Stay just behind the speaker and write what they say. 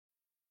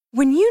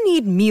When you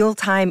need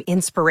mealtime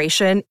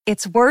inspiration,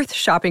 it's worth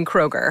shopping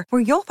Kroger,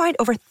 where you'll find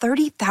over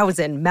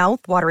 30,000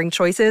 mouth-watering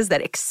choices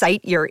that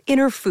excite your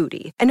inner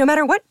foodie. And no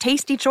matter what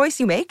tasty choice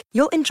you make,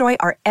 you'll enjoy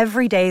our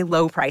everyday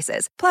low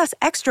prices, plus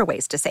extra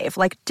ways to save,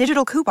 like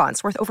digital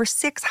coupons worth over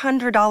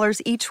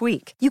 $600 each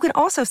week. You can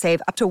also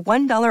save up to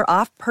 $1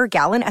 off per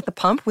gallon at the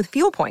pump with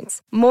fuel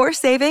points. More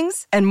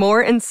savings and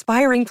more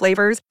inspiring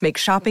flavors make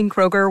shopping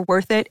Kroger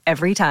worth it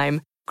every time.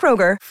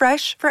 Kroger,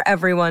 fresh for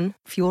everyone.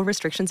 Fuel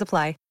restrictions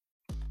apply.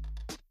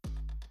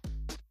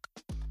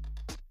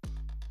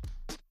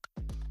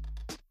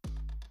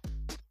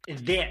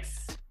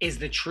 This is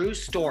the true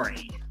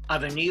story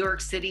of a New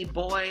York City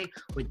boy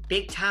with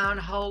big town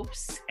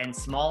hopes and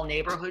small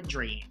neighborhood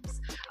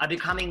dreams of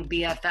becoming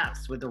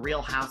BFFs with the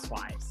Real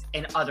Housewives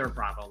and other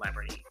Bravo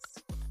celebrities.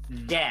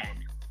 Then,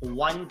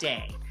 one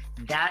day,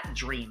 that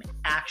dream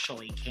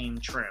actually came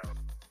true.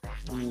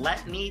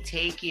 Let me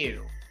take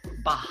you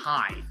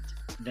behind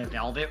the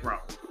velvet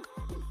rope.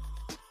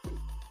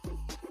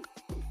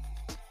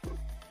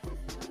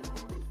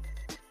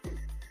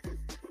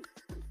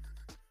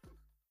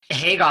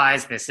 Hey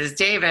guys, this is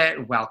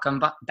David.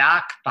 Welcome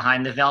back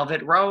behind the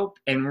velvet rope.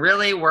 And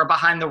really, we're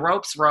behind the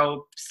ropes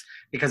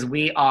because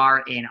we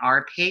are in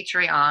our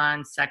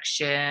Patreon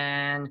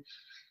section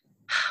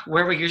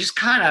where we just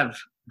kind of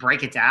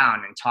break it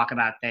down and talk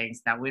about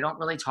things that we don't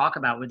really talk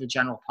about with the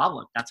general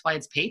public. That's why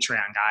it's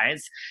Patreon,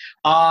 guys.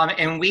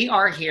 And we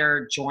are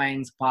here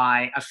joined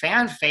by a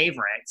fan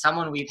favorite,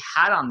 someone we've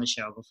had on the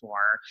show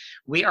before.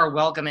 We are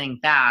welcoming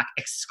back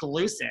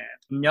exclusive,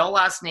 no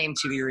last name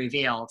to be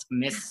revealed,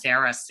 Miss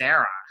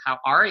Sarah. How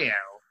are you?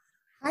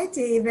 Hi,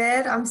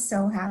 David. I'm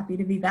so happy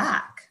to be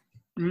back.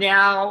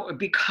 Now,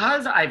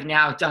 because I've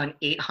now done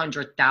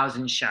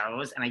 800,000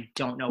 shows and I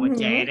don't know what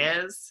day it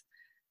is,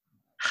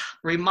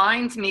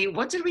 reminds me,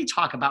 what did we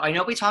talk about? I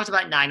know we talked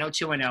about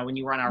 90210 when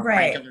you were on our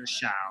regular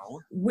show.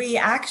 We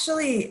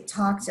actually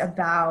talked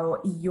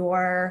about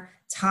your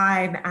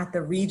time at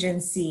the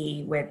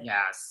Regency with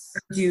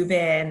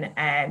Dubin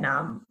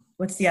and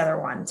what's the other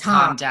one?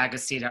 Tom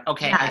D'Agostino.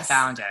 Okay, yes. I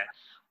found it.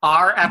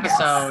 Our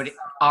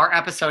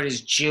episode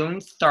is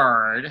June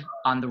 3rd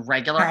on the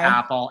regular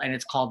Apple, and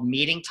it's called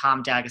Meeting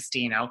Tom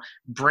D'Agostino,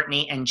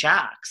 Britney and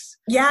Jax.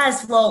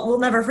 Yes, well, we'll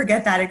never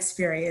forget that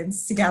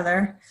experience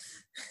together.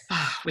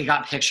 We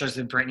got pictures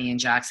of Britney and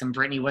Jackson.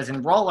 Britney was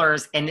in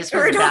rollers, and this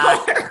was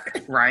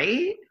back,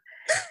 right?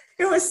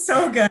 It was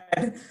so good.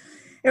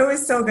 It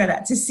was so good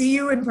to see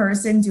you in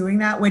person doing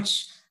that,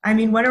 which, I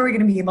mean, when are we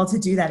going to be able to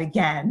do that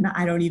again?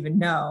 I don't even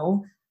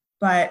know.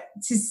 But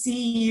to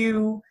see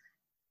you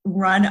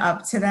run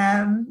up to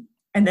them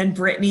and then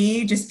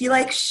Britney just be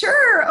like,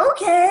 sure,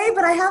 okay,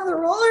 but I have the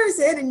rollers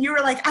in. And you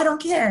were like, I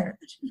don't care.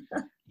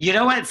 You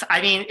know what?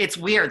 It's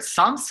weird.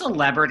 Some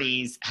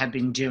celebrities have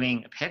been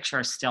doing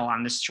pictures still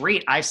on the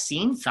street. I've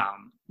seen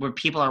some where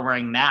people are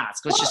wearing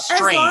masks, which is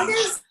strange.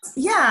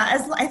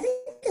 I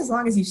think as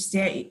long as you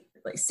stay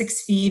like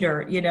 6 feet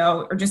or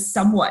just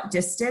somewhat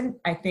distant,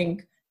 I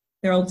think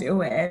they'll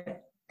do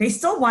it. They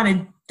still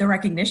wanted the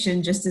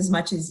recognition just as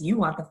much as you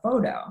want the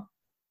photo.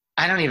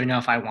 I don't even know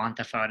if I want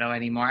the photo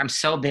anymore. I'm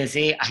so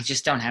busy. I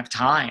just don't have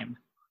time.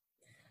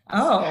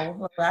 Oh,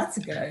 well, that's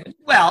good.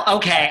 Well,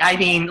 okay. I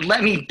mean,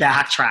 let me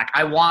backtrack.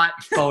 I want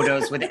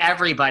photos with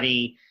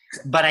everybody,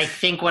 but I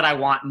think what I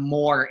want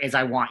more is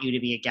I want you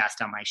to be a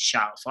guest on my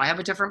show. So I have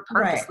a different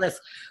purpose. Right.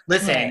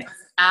 Listen,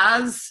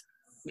 as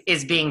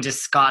is being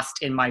discussed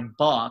in my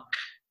book,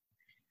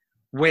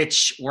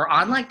 which we're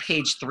on like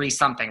page 3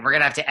 something. We're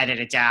going to have to edit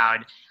it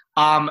down.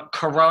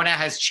 Corona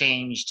has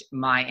changed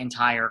my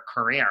entire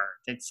career.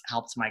 It's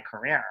helped my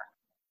career.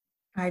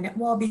 I know.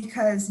 Well,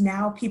 because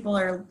now people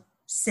are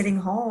sitting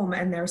home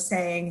and they're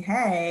saying,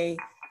 hey,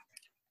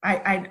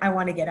 I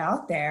want to get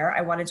out there. I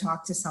want to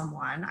talk to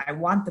someone. I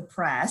want the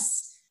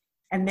press.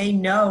 And they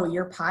know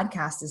your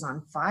podcast is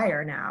on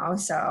fire now.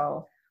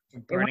 So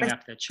burning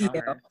up the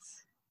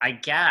charts, I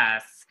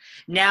guess.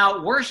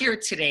 Now, we're here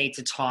today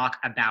to talk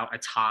about a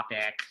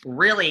topic.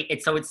 Really,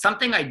 it's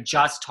something I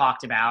just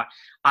talked about.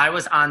 I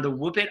was on the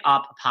Whoop It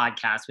Up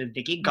podcast with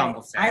Vicki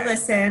Gunvalson. I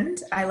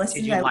listened.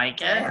 Did you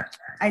like it?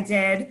 I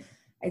did.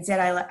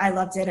 I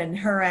loved it. And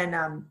her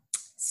and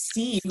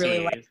Steve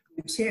really liked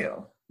you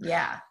too.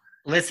 Yeah.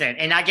 Listen,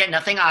 and I get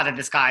nothing out of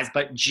this, guys,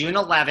 but June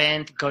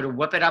 11th, go to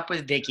Whoop It Up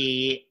with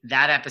Vicki.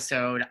 That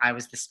episode, I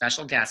was the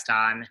special guest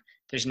on.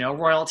 There's no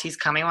royalties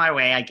coming my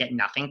way. I get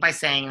nothing by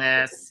saying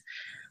this.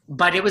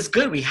 But it was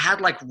good. We had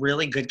like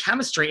really good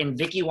chemistry, and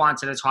Vicki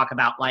wanted to talk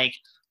about like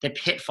the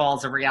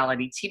pitfalls of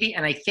reality TV.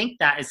 And I think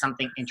that is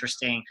something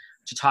interesting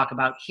to talk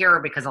about here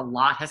because a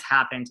lot has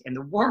happened in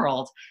the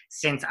world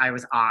since I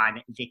was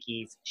on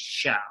Vicki's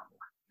show,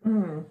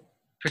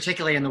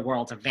 particularly in the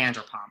world of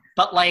Vanderpump.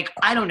 But like,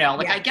 I don't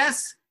know, I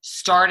guess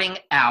starting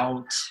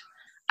out,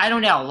 I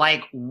don't know,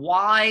 like,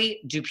 why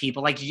do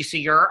people, like, so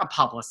you're a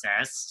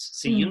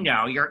publicist, so you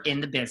know, you're in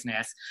the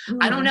business.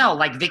 I don't know,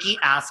 like, Vicki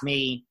asked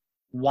me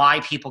why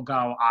people go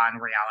on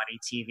reality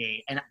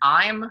TV, and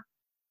I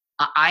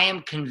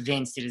am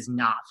convinced it is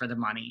not for the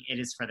money, it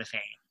is for the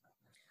fame.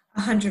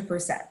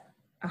 100%.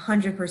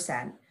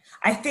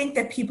 I think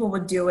that people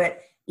would do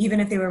it even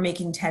if they were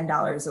making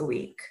 $10 a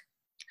week.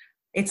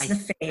 It's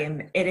the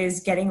fame. It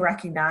is getting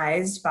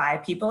recognized by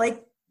people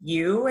like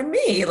you and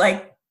me.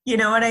 Like, you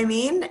know what I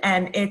mean?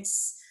 And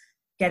it's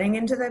getting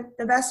into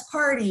the best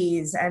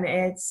parties, and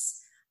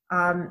it's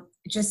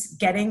just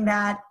getting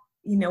that,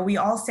 you know, we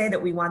all say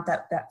that we want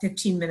that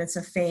 15 minutes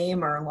of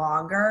fame or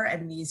longer,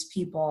 and these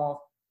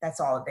people, that's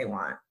all that they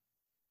want.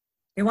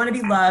 They want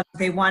to be loved.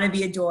 They want to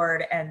be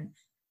adored. And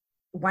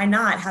why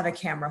not have a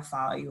camera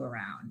follow you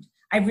around?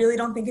 I really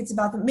don't think it's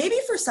about them. Maybe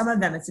for some of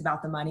them, it's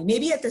about the money.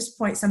 Maybe at this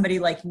point, somebody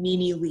like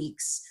Nene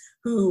Leakes,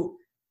 who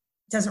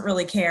doesn't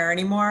really care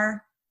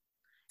anymore.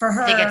 For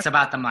her, I think it's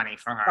about the money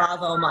for her.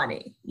 Bravo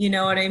money. You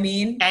know what I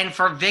mean? And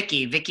for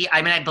Vicky,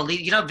 I mean, I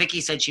believe, you know,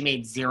 Vicky said she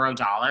made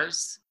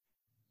 $0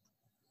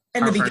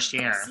 in the first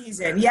year.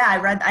 Season.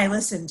 Yeah, I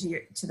listened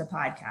to the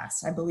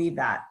podcast. I believe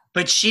that.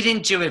 But she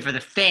didn't do it for the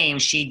fame.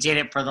 She did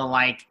it for the,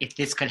 like, if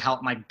this could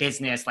help my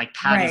business. Like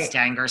Patty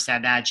Stanger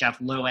said that,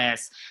 Jeff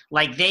Lewis.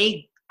 Like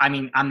I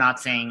mean, I'm not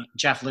saying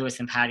Jeff Lewis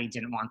and Patty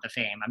didn't want the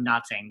fame. I'm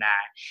not saying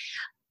that.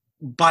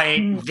 But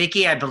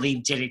Vicky, I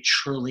believe, did it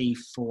truly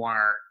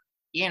for,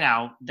 you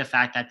know, the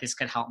fact that this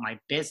could help my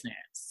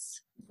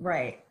business.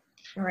 Right.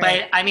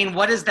 But, I mean,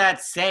 what does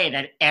that say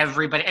that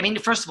everybody – I mean,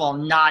 first of all,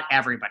 not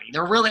everybody.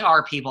 There really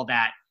are people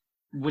that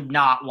would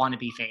not want to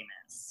be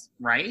famous,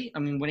 right? I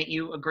mean, wouldn't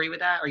you agree with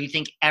that? Or you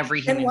think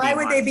every human being Then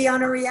why would they be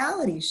on a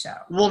reality show?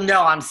 Well,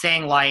 no, I'm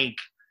saying, like,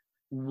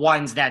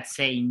 ones that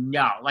say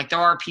no. Like, there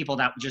are people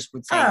that just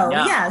would say no.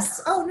 Oh,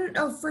 yes. Oh,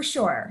 no, for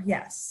sure.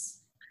 Yes.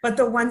 But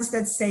the ones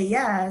that say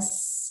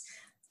yes,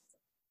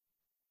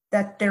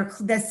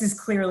 this is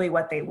clearly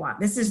what they want.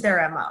 This is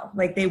their MO.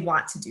 Like, they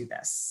want to do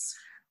this.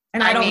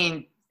 And I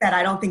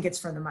don't think it's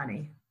for the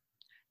money.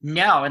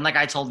 No, and like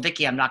I told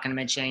Vicky, I'm not going to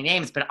mention any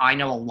names, but I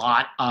know a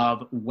lot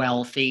of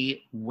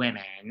wealthy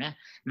women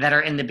that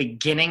are in the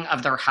beginning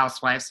of their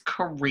housewife's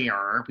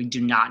career. We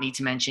do not need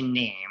to mention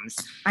names.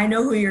 I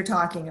know who you're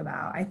talking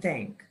about, I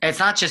think. It's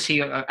not just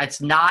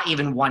it's not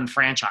even one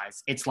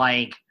franchise. It's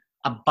like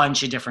a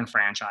bunch of different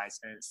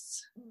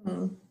franchises.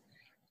 Mm-hmm.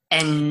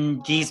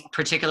 And these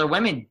particular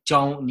women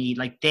don't need,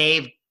 like,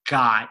 they've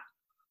got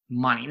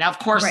money. Now, of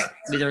course,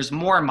 there's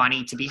more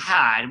money to be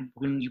had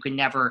when you can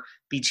never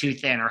be too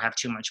thin or have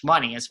too much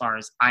money as far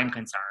as I'm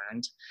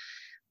concerned.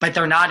 But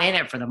they're not in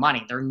it for the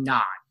money. They're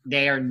not.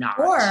 They are not.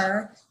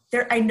 Or,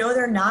 I know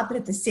they're not, but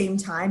at the same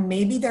time,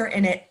 maybe they're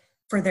in it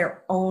for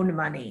their own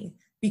money,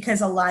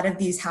 because a lot of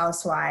these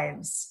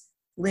housewives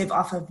live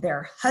off of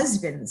their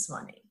husband's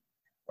money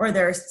or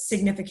their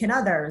significant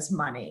other's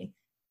money.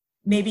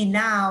 Maybe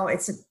now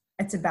it's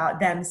about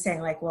them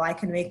saying, like, well, I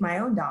can make my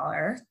own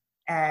dollar,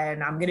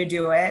 and I'm going to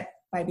do it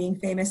by being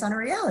famous on a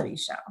reality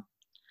show.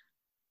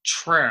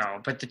 True.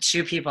 But the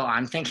two people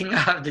I'm thinking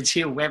of, the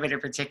two women in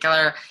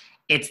particular,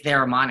 it's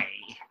their money.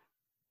 I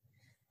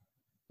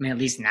mean, at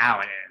least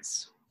now it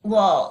is.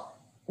 Well,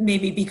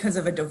 maybe because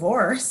of a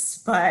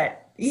divorce,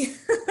 but...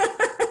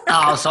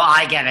 Oh, so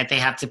I get it. They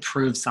have to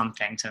prove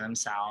something to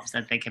themselves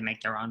that they can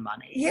make their own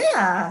money.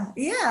 Yeah.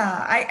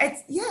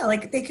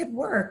 Like they could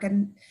work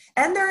and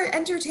they're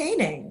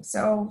entertaining.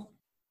 So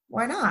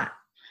why not?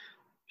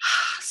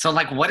 So,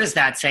 like, what does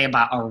that say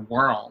about our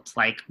world?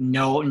 Like,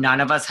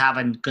 none of us have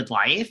a good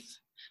life.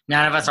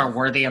 None of us are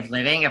worthy of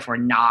living if we're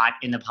not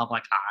in the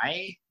public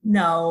eye.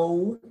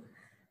 No.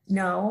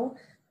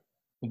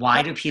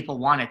 Why do people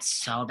want it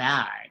so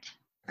bad?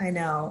 I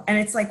know. And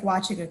it's like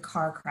watching a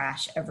car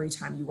crash every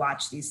time you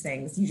watch these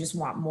things. You just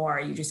want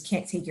more. You just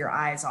can't take your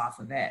eyes off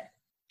of it.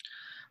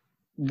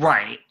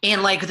 Right.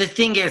 And, like, the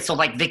thing is, so,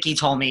 like, Vicky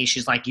told me,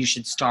 she's like, you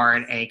should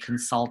start a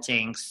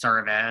consulting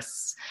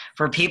service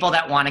for people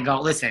that want to go,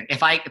 listen,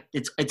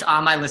 it's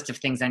on my list of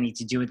things I need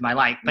to do with my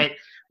life. But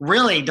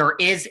really, there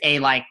is a,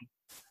 like,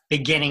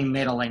 beginning,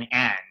 middle, and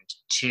end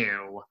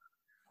to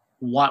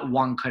what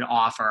one could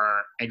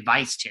offer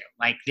advice to.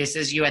 Like, this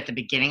is you at the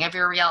beginning of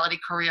your reality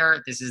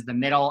career, this is the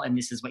middle, and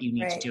this is what you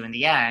need to do in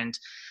the end.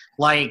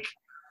 Like,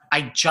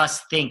 I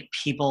just think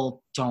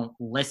people don't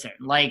listen.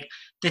 Like,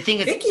 the thing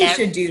is, Vicky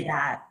should do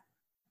that.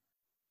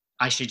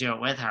 I should do it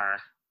with her.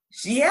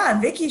 Yeah,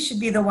 Vicky should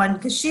be the one,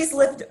 because she's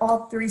lived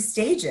all three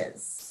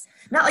stages.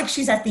 Not like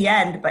she's at the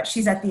end, but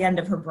she's at the end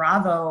of her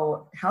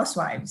Bravo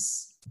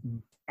Housewives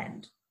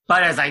end.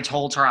 But as I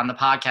told her on the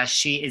podcast,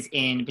 she is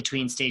in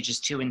between stages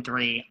 2 and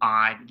 3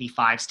 on the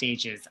 5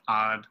 stages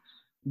of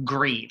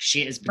grief.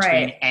 She is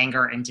between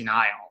anger and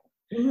denial.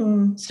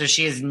 Mm-hmm. So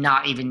she is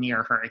not even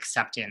near her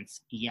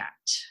acceptance yet.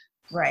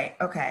 Right.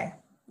 Okay.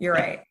 You're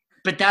right.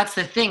 But that's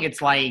the thing.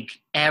 It's like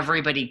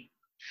everybody,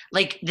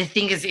 like the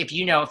thing is, if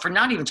we're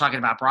not even talking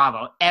about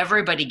Bravo,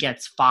 everybody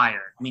gets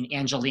fired. I mean,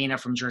 Angelina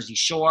from Jersey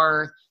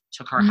Shore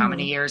took her how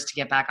many years to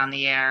get back on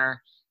the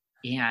air?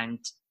 And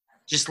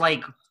just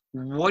like,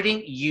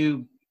 wouldn't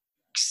you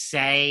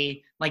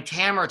say, like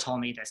Tamara told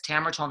me this.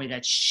 Tamara told me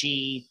that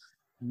she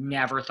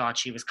never thought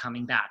she was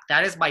coming back.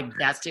 That is my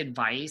best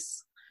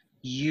advice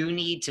you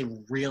need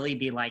to really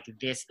be like,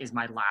 this is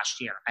my last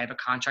year. I have a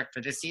contract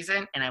for this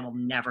season and I will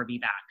never be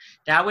back.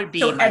 That would be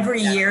so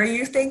every year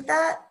you think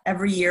that?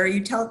 Every year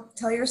you tell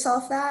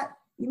yourself that,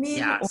 you mean?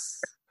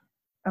 Yes.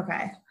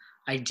 Okay.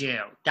 I do.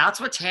 That's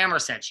what Tamara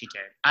said she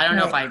did. I don't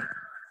know if I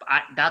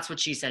that's what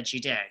she said she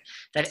did.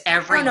 That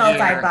every year. I don't know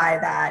if I buy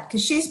that,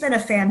 because she's been a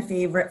fan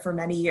favorite for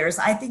many years.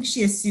 I think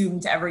she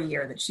assumed every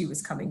year that she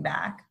was coming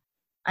back.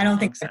 I don't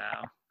think so.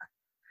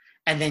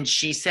 And then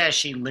she says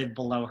she lived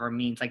below her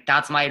means. Like,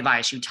 that's my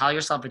advice. You tell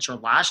yourself it's your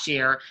last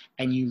year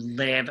and you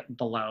live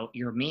below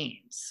your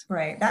means.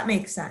 Right. That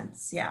makes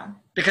sense. Yeah.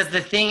 Because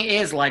the thing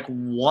is, like,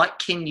 what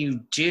can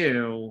you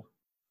do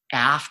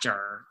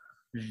after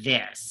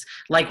this?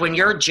 Like, when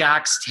you're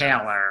Jax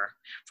Taylor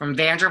from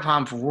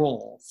Vanderpump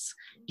Rules,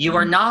 you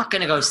are not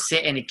going to go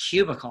sit in a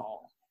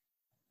cubicle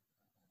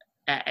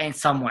and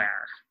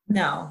somewhere.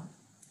 No.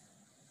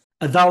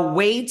 The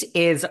wait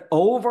is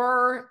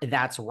over.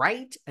 That's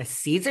right.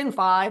 Season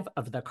 5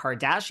 of The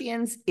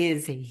Kardashians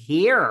is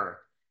here.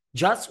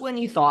 Just when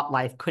you thought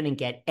life couldn't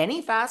get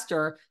any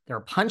faster, they're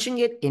punching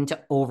it into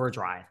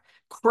overdrive.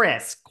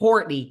 Kris,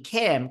 Kourtney,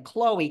 Kim,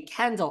 Khloe,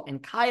 Kendall,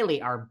 and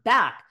Kylie are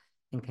back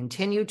and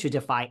continue to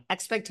defy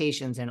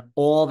expectations in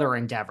all their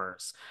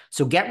endeavors.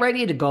 So get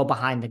ready to go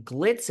behind the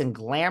glitz and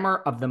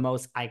glamour of the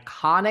most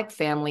iconic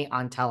family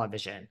on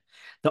television.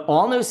 The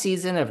all-new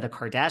season of The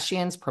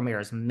Kardashians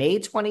premieres May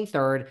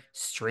 23rd,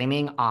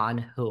 streaming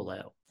on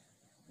Hulu.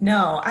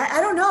 No,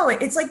 I don't know.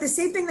 It's like the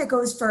same thing that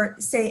goes for,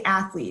 say,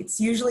 athletes.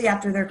 Usually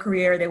after their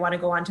career, they want to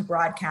go on to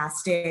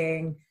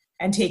broadcasting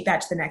and take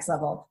that to the next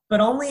level.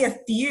 But only a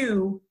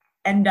few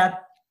end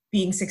up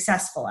being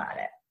successful at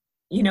it.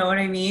 You know what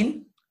I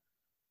mean?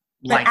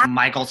 Like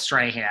Michael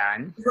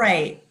Strahan.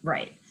 Right.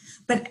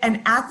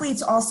 And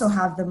athletes also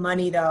have the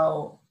money,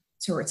 though,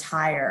 to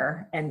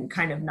retire and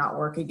kind of not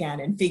work again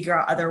and figure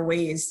out other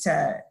ways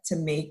to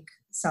make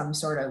some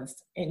sort of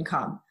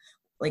income,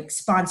 like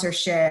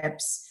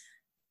sponsorships.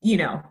 You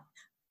know,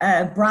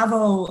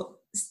 Bravo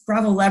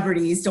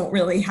celebrities don't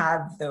really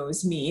have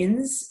those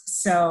means.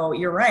 So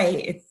you're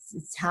right.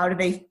 It's how do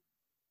they,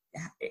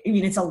 I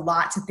mean, it's a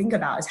lot to think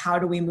about, is how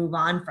do we move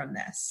on from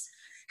this?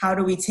 How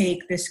do we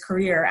take this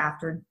career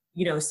after,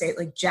 you know, say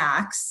like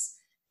Jax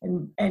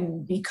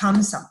and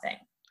become something?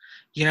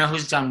 You know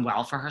who's done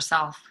well for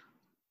herself?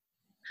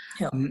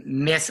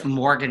 Miss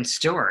Morgan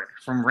Stewart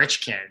from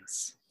Rich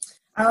Kids.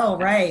 Oh,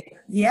 right.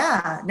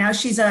 Yeah. Now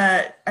she's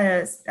a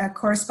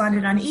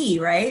correspondent on E,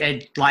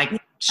 right?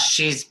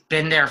 She's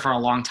been there for a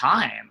long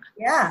time.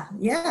 Yeah.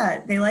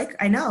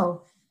 I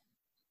know.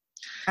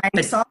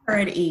 I saw her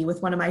at E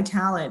with one of my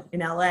talent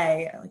in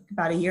LA like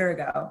about a year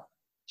ago.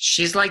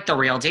 She's like the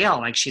real deal.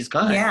 Like, she's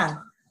good. Yeah.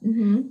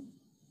 Mm-hmm.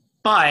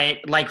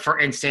 But, like, for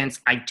instance,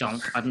 I'm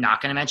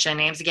not going to mention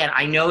names again.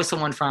 I know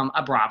someone from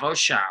a Bravo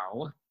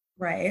show.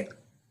 Right.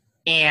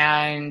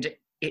 And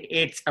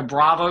it's a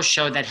Bravo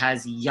show that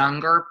has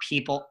younger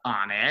people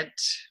on it.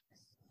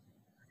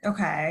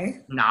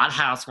 Okay. Not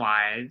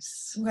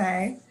housewives.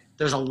 Okay.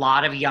 There's a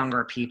lot of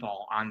younger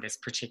people on this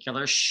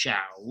particular show.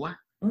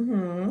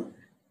 Mm-hmm.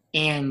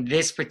 And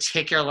this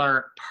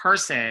particular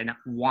person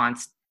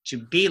wants to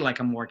be like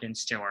a Morgan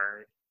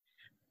Stewart.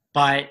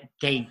 But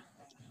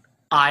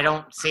I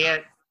don't see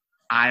it.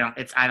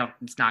 It's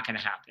not going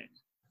to happen.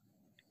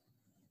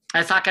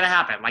 It's not going to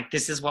happen. Like,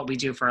 this is what we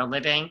do for a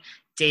living.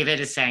 David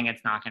is saying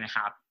it's not going to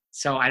happen.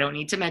 So I don't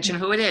need to mention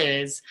who it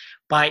is,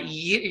 but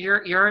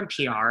you're in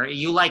PR.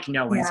 You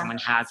know when someone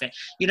has it.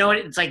 You know what?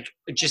 It's like,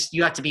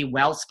 you have to be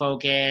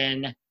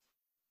well-spoken.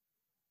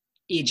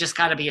 You just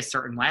got to be a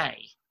certain way.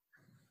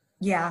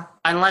 Yeah.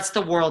 Unless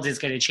the world is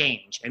going to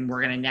change. And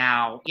we're going to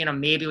now,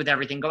 maybe with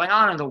everything going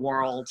on in the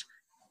world,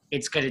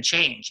 it's going to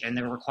change and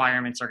the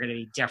requirements are going to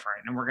be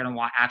different. And we're going to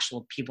want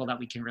actual people that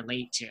we can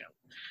relate to.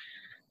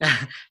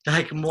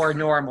 Like more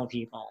normal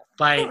people.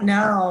 But I don't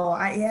know.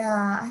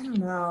 I don't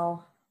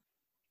know.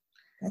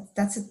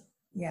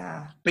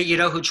 Yeah. But you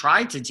know who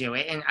tried to do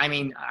it? And I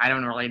mean, I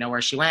don't really know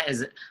where she went,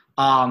 is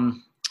Adrena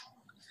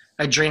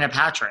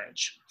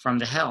Patridge from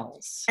The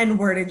Hills. And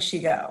where did she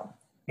go?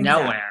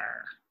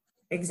 Nowhere.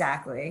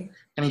 Exactly.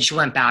 I mean, she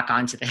went back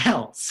onto The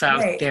Hills. So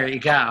There you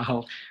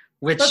go.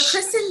 But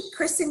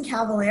Kristen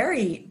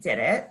Cavallari did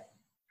it.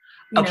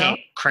 Okay, know?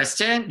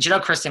 Kristen. Do you know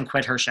Kristen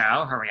quit her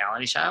show, her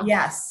reality show?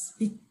 Yes,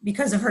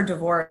 because of her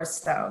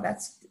divorce, though.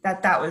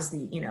 That was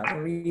the the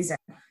reason.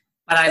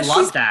 But I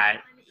love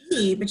that.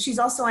 But she's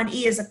also on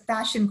E as a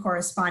fashion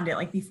correspondent,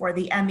 like before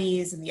the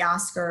Emmys and the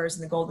Oscars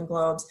and the Golden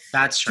Globes.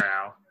 That's true.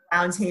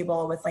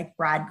 Roundtable with like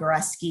Brad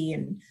Goreski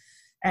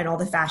and all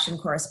the fashion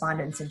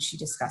correspondents, and she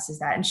discusses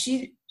that. And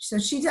she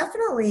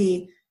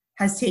definitely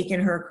has taken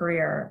her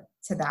career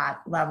to that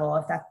level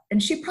of that,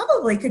 and she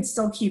probably could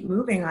still keep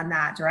moving on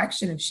that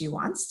direction if she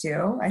wants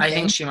to. I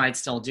think she might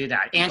still do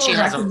that, and people she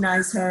has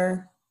recognize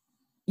her,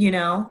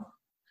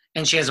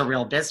 and she has a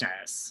real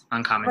business,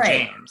 Uncommon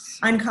James.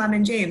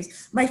 Uncommon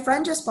James. My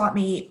friend just bought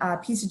me a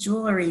piece of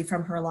jewelry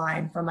from her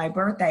line for my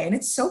birthday, and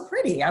it's so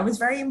pretty. I was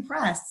very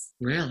impressed.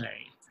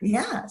 Really?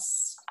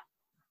 Yes.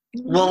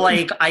 Well,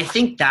 like, I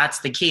think that's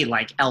the key.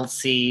 Like,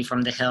 Elsie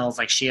from The Hills,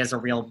 like, she has a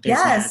real business.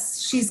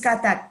 Yes, she's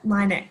got that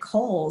line at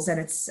Kohl's, and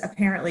it's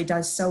apparently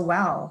does so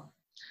well.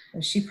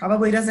 She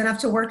probably doesn't have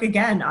to work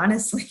again,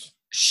 honestly.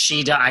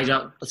 I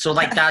don't. So,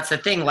 like, that's the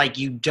thing. Like,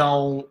 you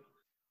don't.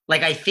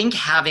 Like, I think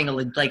having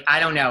like, I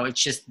don't know.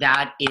 It's just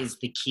that is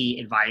the key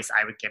advice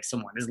I would give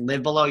someone is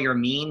live below your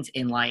means.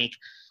 And, like,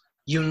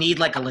 you need,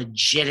 like, a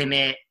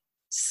legitimate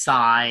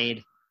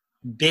side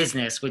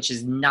business, which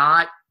is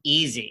not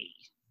easy.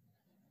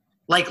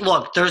 Like,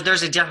 look,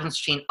 there's a difference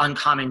between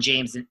Uncommon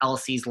James and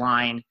Elsie's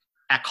line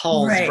at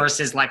Kohl's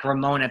versus, like,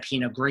 Ramona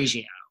Pinot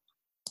Grigio.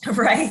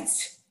 Right.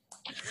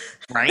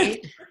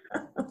 Right?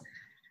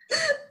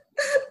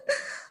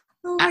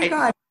 Oh, my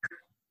God.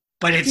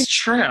 But it's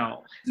true.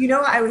 You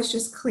know, I was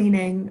just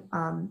cleaning,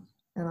 and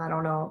I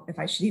don't know if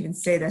I should even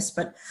say this,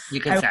 but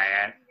you can say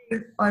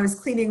it. I was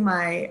cleaning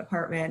my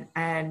apartment,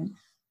 and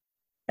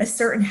a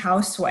certain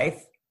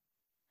housewife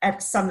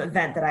at some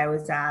event that I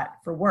was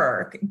at for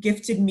work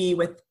gifted me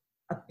with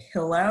a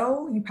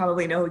pillow. You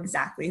probably know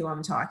exactly who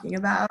I'm talking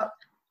about.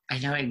 I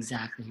know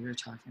exactly who you're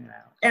talking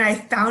about. And I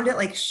found it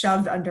like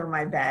shoved under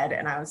my bed,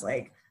 and I was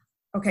like,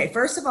 okay,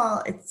 first of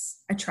all,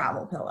 it's a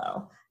travel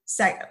pillow.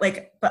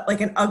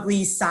 But an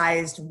ugly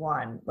sized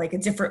one, like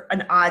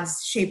an odd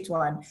shaped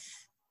one.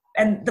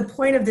 And the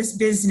point of this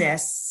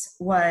business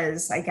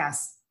was, I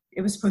guess,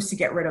 it was supposed to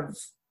get rid of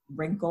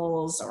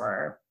wrinkles,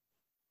 or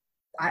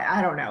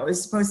I don't know. It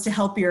was supposed to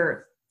help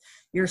your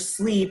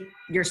sleep,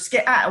 your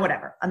skin,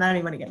 whatever. I'm not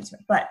even going to get into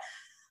it. But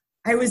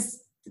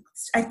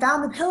I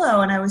found the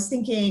pillow, and I was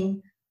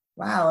thinking,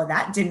 wow,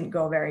 that didn't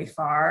go very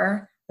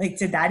far. Like,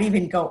 did that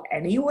even go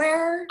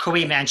anywhere? Could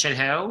we mention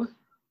who?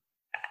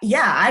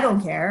 Yeah, I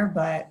don't care,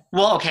 but...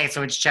 Well, okay,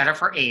 so it's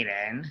Jennifer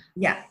Aydin.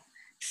 Yeah.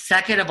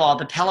 Second of all,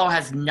 the pillow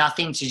has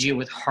nothing to do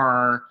with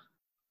her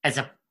as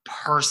a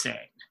person.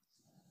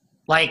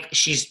 Like,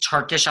 she's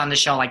Turkish on the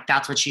show. Like,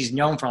 that's what she's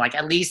known for. Like,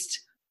 at least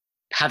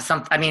have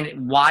some... I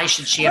mean, why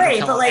should she have a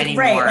pillow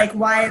anymore? Right, like,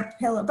 why a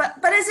pillow? But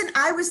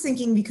I was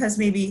thinking because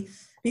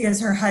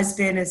her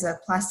husband is a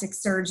plastic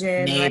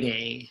surgeon.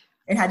 Maybe.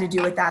 Right? It had to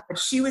do with that. But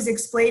she was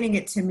explaining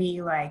it to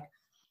me like,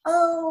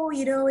 oh,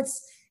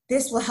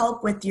 this will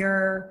help with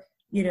your,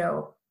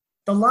 the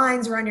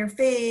lines around your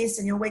face,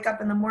 and you'll wake up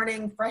in the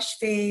morning, fresh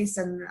face,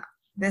 and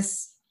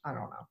this, I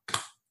don't know.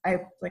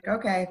 I like,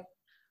 okay.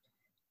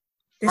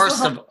 This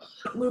First will of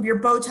help move your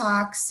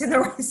Botox in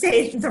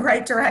the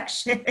right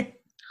direction.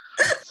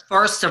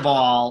 First of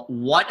all,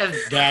 what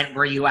event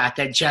were you at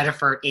that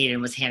Jennifer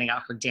Aydin was handing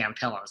out her damn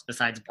pillows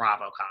besides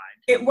BravoCon?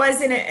 It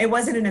wasn't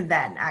an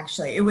event,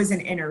 actually. It was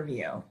an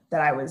interview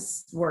that I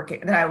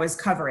was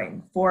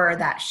covering for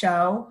that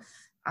show.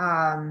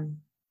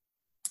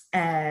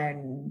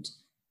 And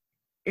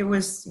it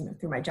was,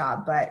 through my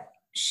job, but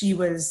she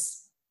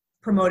was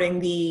promoting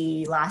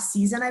the last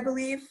season, I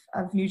believe,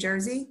 of New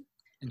Jersey.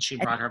 And she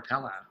brought her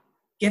pillow.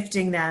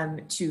 Gifting them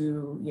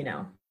to,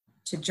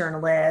 to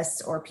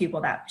journalists or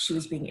people that she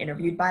was being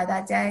interviewed by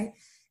that day.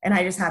 And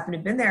I just happened to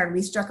have been there, and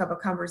we struck up a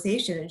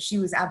conversation, and she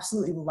was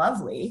absolutely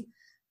lovely.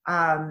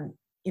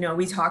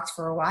 We talked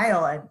for a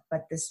while,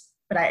 but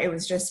it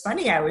was just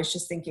funny. I was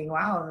just thinking,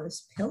 wow,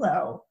 this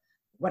pillow,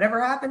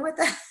 whatever happened with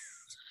that?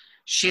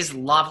 She's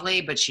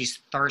lovely, but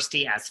she's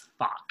thirsty as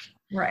fuck.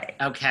 Right.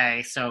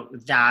 Okay, so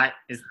that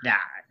is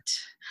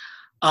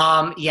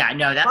that. Yeah,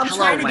 no, that I'm pillow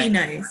trying to be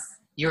nice.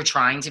 You're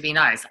trying to be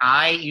nice.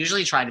 I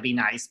usually try to be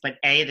nice, but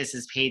A, this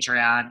is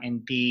Patreon,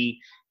 and B,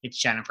 it's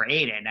Jennifer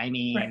Aydin. I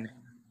mean, right.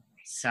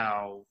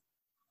 So.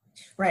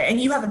 Right, and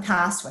you have a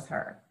past with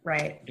her,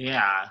 right?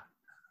 Yeah.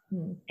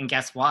 And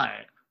guess what?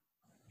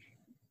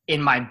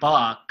 In my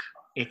book,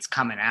 it's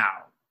coming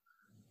out.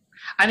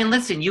 I mean,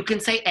 listen, you can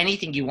say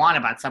anything you want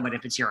about someone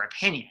if it's your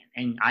opinion.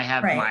 And I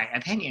have my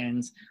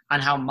opinions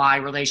on how my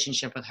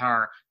relationship with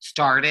her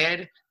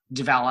started,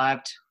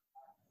 developed,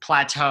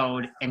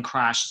 plateaued, and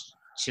crashed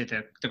to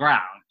the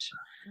ground.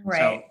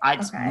 Right. So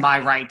it's my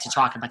right to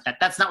talk about that.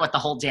 That's not what the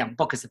whole damn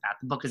book is about.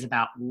 The book is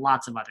about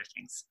lots of other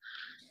things.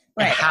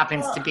 Right. It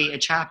happens to be a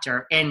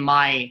chapter. And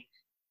my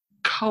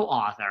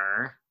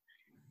co-author,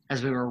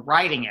 as we were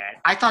writing it,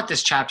 I thought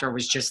this chapter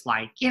was just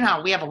like,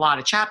 we have a lot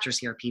of chapters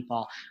here,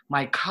 people.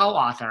 My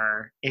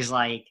co-author is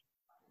like,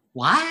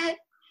 what?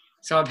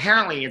 So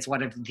apparently it's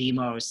one of the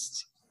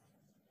most,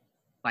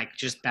 like,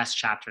 just best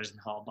chapters in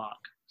the whole book.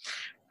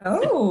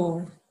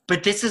 Oh.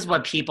 But this is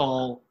what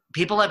people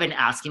have been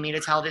asking me to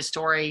tell this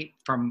story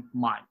for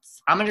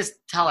months. I'm going to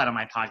tell it on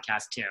my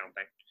podcast too.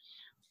 But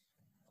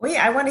wait,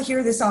 I want to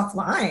hear this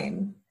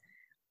offline.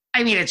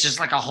 I mean, it's just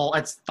like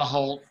it's the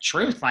whole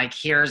truth. Like,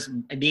 here's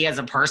me as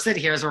a person.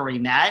 Here's where we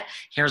met.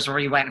 Here's where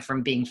we went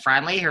from being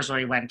friendly. Here's where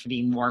we went from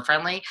being more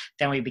friendly.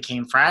 Then we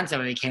became friends,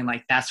 and we became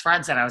like best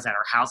friends, and I was at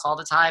her house all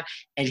the time.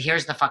 And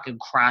here's the fucking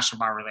crash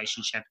of our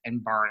relationship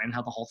and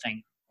how the whole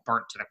thing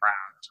burnt to the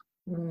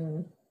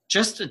ground.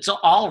 Just, it's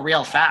all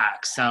real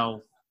facts.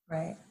 So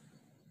right.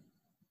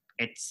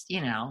 It's,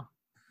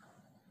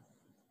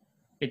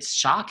 it's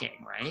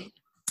shocking, right?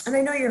 And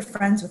I know you're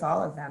friends with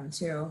all of them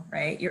too,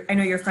 right? I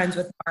know you're friends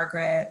with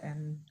Margaret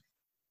and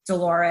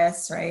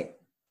Dolores, right?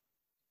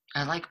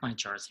 I like my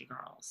Jersey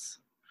girls.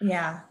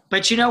 Yeah.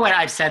 But you know what?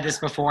 I've said this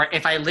before.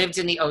 If I lived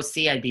in the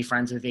OC, I'd be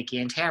friends with Vicky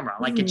and Tamara.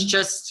 Like, it's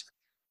just,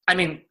 I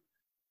mean,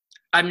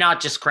 I'm not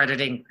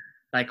discrediting,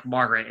 like,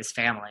 Margaret is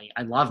family.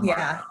 I love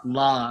Margaret. Yeah.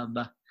 Love.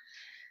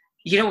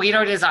 You know what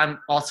it is? I'm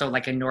also,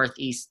 like, a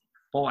Northeast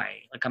boy.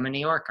 Like, I'm a New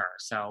Yorker.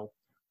 So,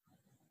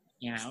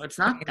 you know, it's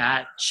not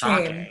that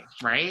shocking,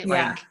 right?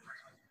 Yeah. Like,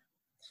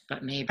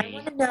 but maybe. I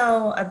want to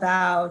know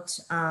about,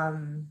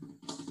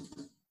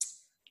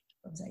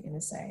 what was I going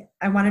to say?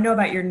 I want to know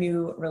about your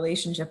new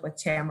relationship with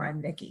Tamara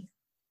and Vicky.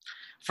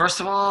 First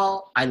of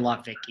all, I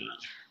love Vicky.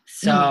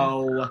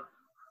 So,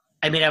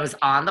 I mean, I was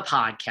on the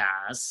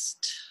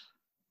podcast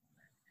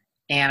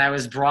and I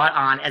was brought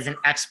on as an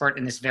expert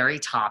in this very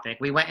topic.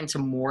 We went into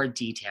more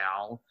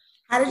detail.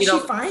 How did she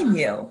find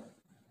you?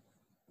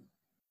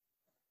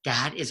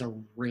 That is a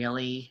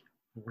really,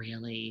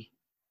 really,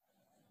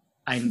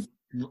 you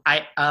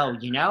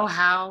know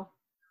how?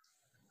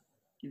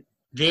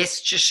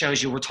 This just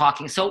shows you we're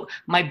talking. So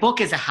my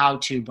book is a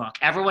how-to book.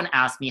 Everyone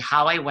asked me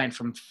how I went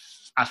from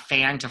a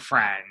fan to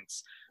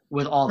friends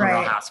with all the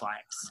Real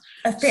Housewives.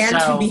 A fan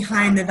to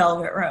behind the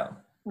Velvet Row.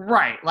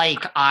 Right.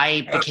 Like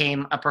I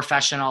became a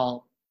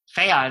professional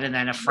fan and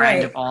then a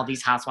friend of all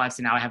these housewives,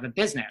 and now I have a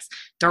business.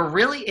 There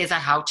really is a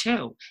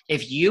how-to.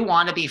 If you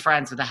want to be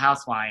friends with a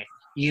housewife,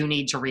 you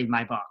need to read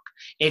my book.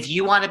 If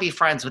you want to be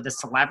friends with a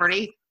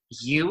celebrity,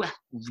 you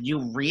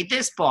read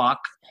this book,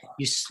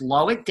 you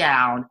slow it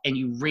down, and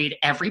you read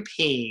every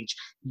page.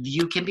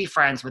 You can be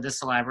friends with a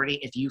celebrity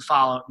if you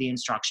follow the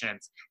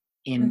instructions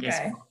in this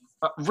book.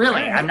 But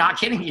really, I'm not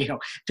kidding you.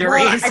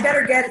 I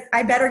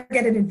better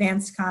get an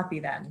advanced copy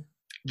then.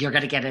 You're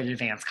going to get an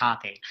advanced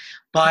copy.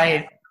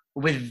 But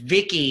with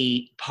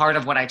Vicky, part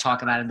of what I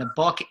talk about in the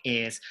book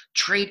is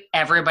treat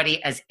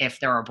everybody as if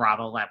they're a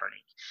Bravo celebrity.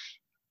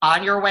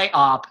 On your way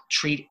up,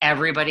 treat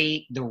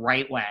everybody the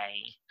right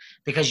way,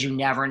 because you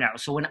never know.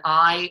 So when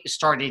I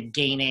started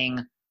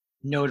gaining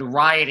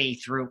notoriety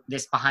through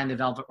this Behind the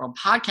Velvet Rope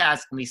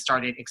podcast, and we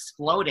started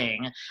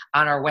exploding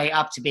on our way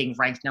up to being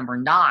ranked number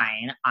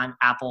 9 on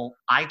Apple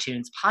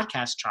iTunes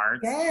podcast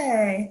charts.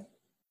 Yay.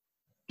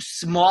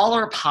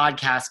 Smaller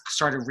podcasts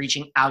started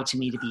reaching out to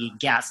me to be a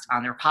guest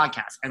on their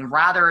podcast. And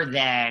rather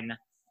than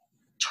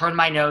turn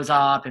my nose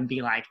up and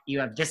be like,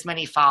 you have this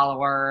many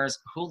followers,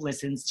 who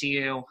listens to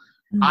you?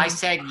 I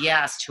said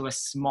yes to a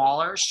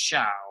smaller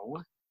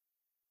show,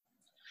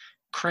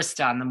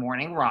 Krista on the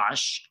Morning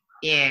Rush,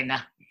 in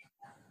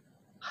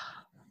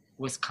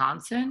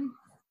Wisconsin,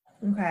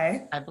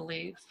 I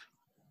believe.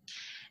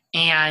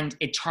 And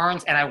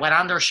I went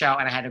on their show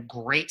and I had a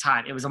great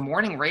time. It was a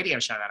morning radio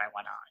show that I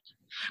went on.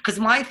 Because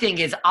my thing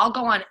is, I'll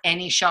go on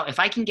any show. If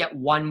I can get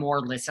one more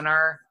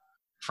listener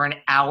for an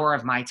hour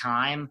of my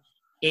time,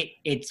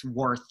 it's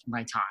worth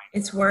my time.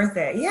 It's worth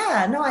it.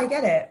 Yeah, no, I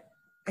get it.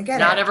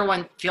 Not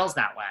everyone feels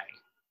that way.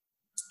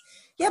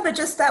 Yeah, but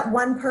just that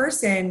one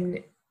person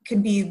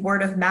can be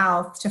word of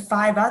mouth to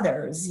 5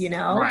 others, you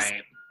know? Right. So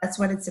that's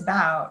what it's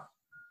about.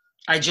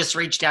 I just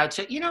reached out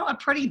to, a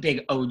pretty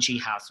big OG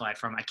housewife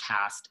from a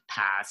cast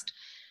past.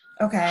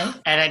 Okay.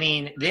 And I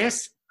mean,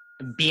 this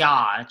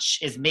biatch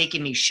is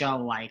making me show,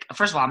 like,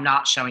 first of all, I'm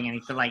not showing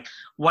anything. Like,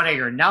 what are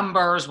your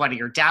numbers? What are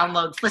your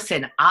downloads?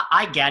 Listen,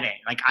 I get it.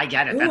 Like, I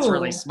get it. That's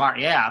really smart.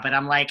 Yeah. But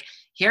I'm like,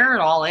 here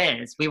it all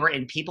is. We were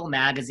in People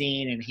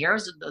magazine, and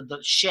here's the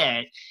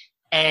shit.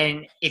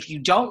 And if you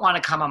don't want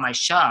to come on my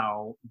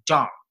show,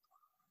 don't.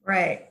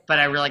 Right. But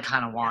I really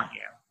kind of want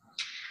you.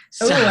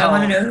 So, I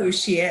want to know who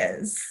she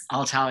is.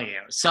 I'll tell you.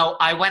 So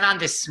I went on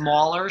this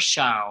smaller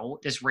show,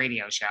 this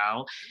radio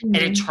show, and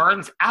it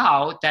turns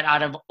out that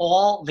out of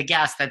all the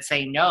guests that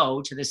say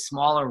no to this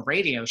smaller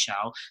radio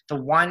show, the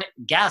one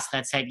guest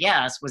that said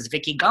yes was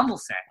Vicky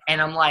Gunvalson.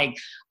 And I'm like,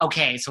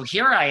 okay, so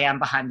here I am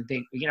behind the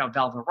big,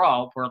 Velvet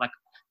Rope. We're like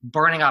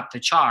burning up the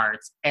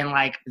charts, and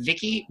like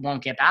Vicky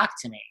won't get back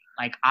to me.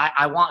 Like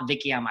I want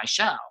Vicky on my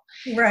show.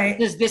 Right.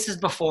 This is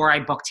before I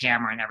booked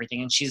Tamara and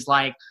everything. And she's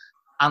like,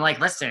 I'm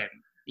like, listen,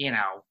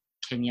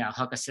 can you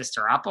hook a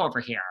sister up over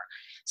here?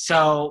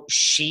 So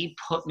she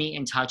put me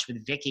in touch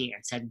with Vicky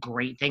and said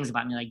great things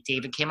about me. Like,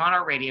 David came on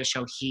our radio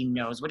show. He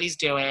knows what he's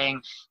doing.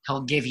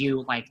 He'll give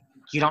you, like,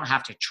 you don't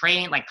have to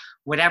train, like,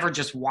 whatever.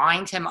 Just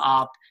wind him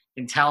up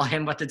and tell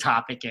him what the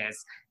topic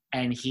is.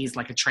 And he's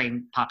like a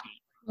trained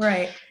puppy.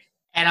 Right.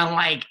 And I'm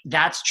like,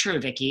 that's true,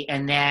 Vicky.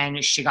 And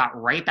then she got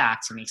right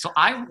back to me. So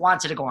I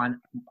wanted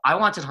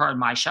her on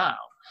my show.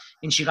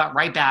 And she got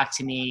right back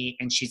to me,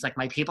 and she's like,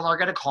 my people are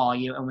going to call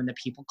you. And when the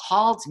people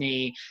called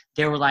me,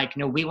 they were like,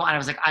 no, we want, and I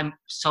was like, I'm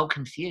so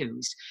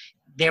confused.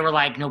 They were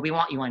like, no, we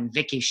want you on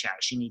Vicky's show.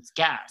 She needs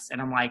guests.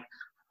 And I'm like,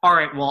 all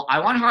right, well, I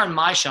want her on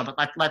my show, but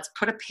let's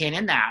put a pin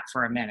in that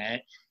for a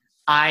minute.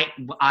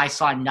 I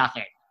saw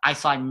nothing. I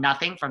saw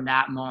nothing from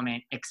that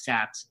moment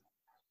except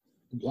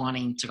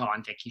wanting to go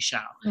on Vicky's show.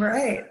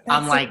 Right.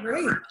 I'm like,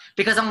 great.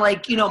 Because I'm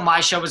like, my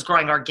show was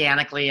growing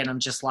organically, and I'm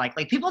just like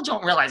people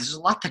don't realize there's a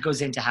lot that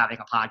goes into having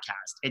a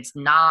podcast. It's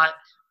not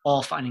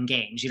all fun and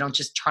games. You don't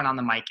just turn on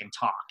the mic and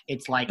talk.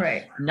 It's like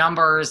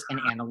numbers and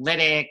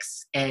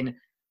analytics, and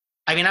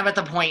I mean, I'm at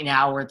the point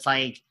now where it's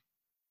like,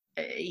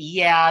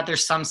 yeah,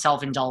 there's some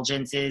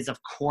self-indulgences. Of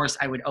course,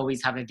 I would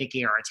always have a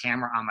Vicky or a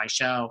Tamara on my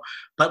show,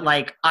 but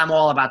like, I'm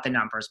all about the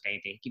numbers,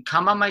 baby. You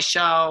come on my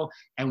show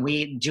and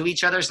we do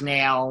each other's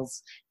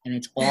nails and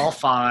it's all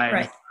fun.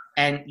 Right.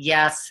 And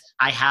yes,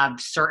 I have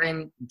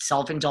certain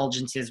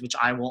self-indulgences, which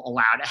I will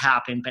allow to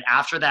happen. But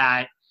after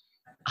that,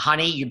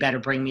 honey, you better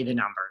bring me the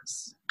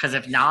numbers. Because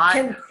if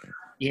not,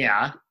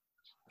 yeah.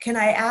 Can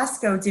I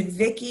ask though, did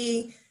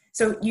Vicky,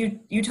 so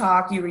you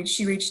talked,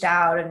 she reached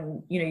out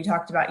and, you know, you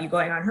talked about you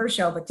going on her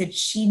show, but did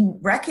she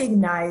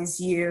recognize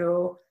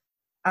you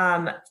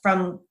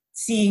from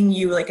seeing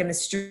you like in the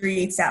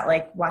streets at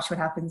like Watch What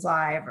Happens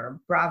Live or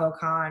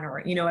BravoCon,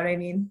 or, you know what I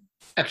mean?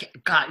 Okay,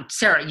 God,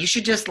 Sarah, you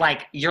should just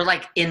like, you're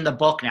like in the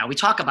book now. We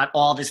talk about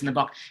all this in the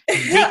book.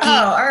 Vicky,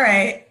 oh, all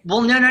right.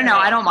 Well, no,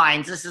 I don't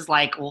mind. This is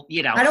like, well,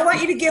 you know. I don't want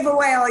you to give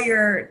away all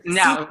your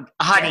No,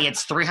 honey,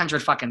 it's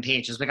 300 fucking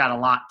pages. We got a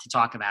lot to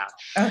talk about.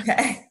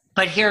 Okay.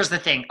 But here's the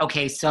thing.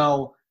 Okay,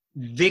 so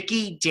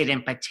Vicky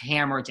didn't, but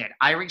Tamara did.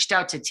 I reached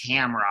out to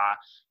Tamara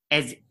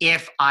as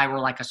if I were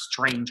like a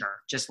stranger.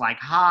 Just like,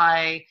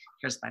 hi,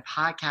 here's my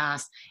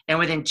podcast. And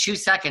within 2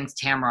 seconds,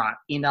 Tamara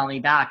emailed me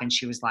back and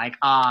she was like,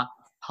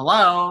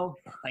 hello,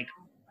 like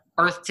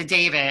Earth to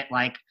David,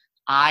 like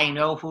I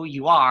know who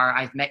you are.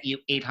 I've met you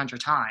 800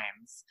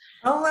 times.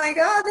 Oh my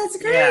God, that's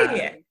great.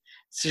 Yeah.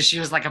 So she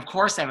was like, of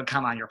course I would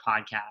come on your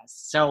podcast.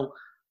 So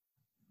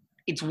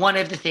it's one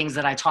of the things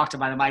that I talked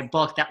about in my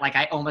book that like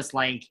I almost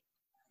like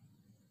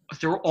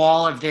through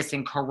all of this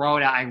in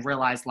Corona, I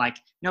realized like,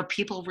 no,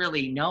 people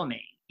really know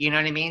me. You know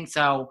what I mean?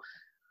 So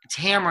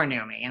Tamara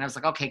knew me and I was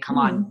like, okay, come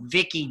on.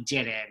 Vicky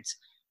didn't.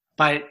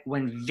 But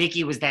when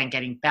Vicky was then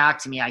getting back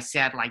to me, I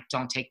said, like,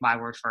 don't take my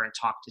word for it.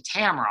 Talk to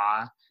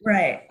Tamara.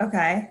 Right.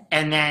 Okay.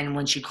 And then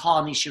when she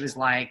called me, she was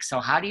like, so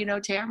how do you know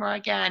Tamara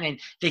again? And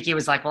Vicky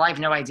was like, well, I have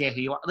no idea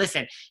who you are.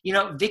 Listen, you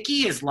know,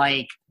 Vicky is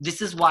like,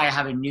 this is why I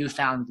have a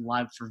newfound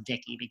love for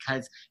Vicky,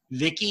 because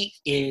Vicky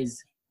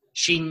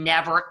she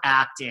never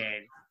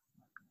acted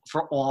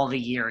for all the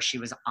years she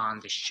was on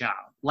the show.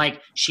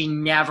 Like, she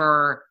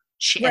never...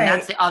 Right. And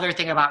that's the other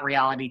thing about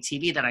reality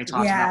TV that I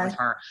talked about with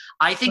her.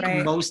 I think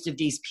most of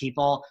these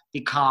people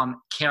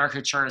become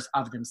caricatures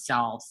of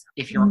themselves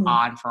if you're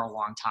on for a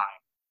long time.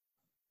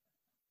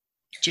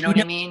 Do you know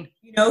what I mean?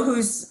 You know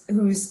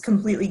who's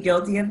completely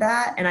guilty of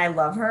that? And I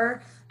love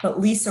her,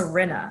 but Lisa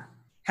Rinna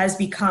has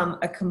become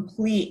a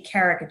complete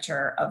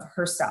caricature of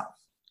herself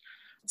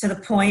to the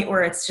point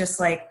where it's just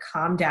like,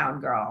 calm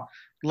down, girl.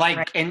 Like,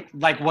 right? And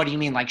like, what do you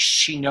mean? Like,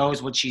 she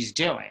knows what she's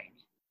doing.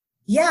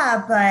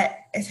 Yeah, but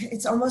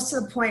it's almost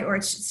to the point where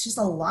it's just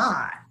a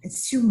lot.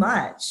 It's too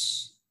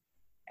much.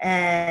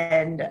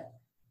 And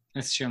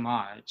it's too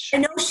much. I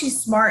know she's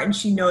smart and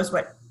she knows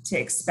what to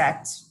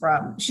expect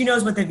she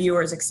knows what the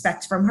viewers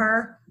expect from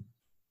her.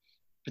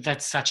 But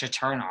that's such a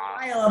turnoff.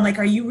 I'm like,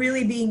 are you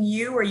really being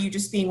you, or are you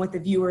just being what the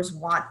viewers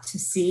want to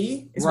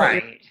see? Is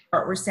right.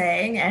 What we're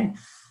saying. And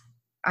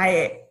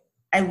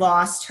I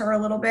lost her a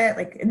little bit.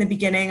 Like in the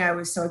beginning, I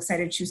was so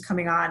excited she was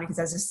coming on because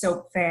I was a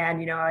soap fan.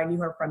 You know, I knew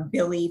her from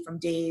Billy from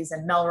Days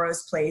and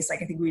Melrose Place.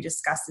 Like I think we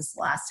discussed this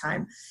last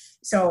time.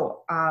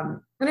 So, and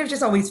I've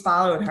just always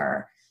followed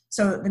her.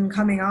 So then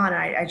coming on,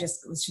 I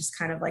just was just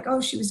kind of like, oh,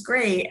 she was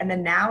great. And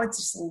then now it's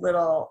just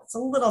it's a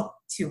little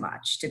too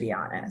much, to be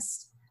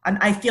honest.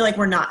 I feel like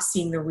we're not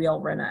seeing the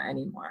real Rinna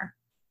anymore.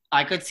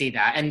 I could see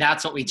that. And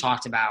that's what we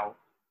talked about.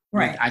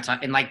 Right.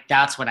 And like,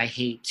 that's what I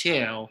hate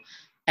too.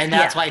 And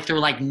that's why through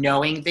like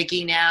knowing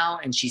Vicky now,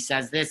 and she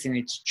says this and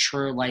it's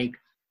true, like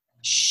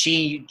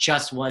she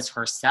just was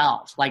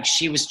herself. Like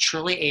she was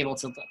truly able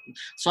to.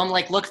 So I'm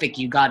like, look,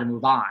 Vicky, you got to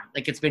move on.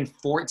 Like it's been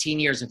 14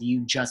 years of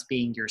you just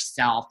being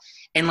yourself.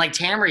 And like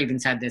Tamara even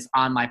said this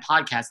on my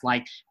podcast,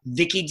 like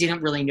Vicky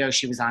didn't really know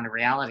she was on a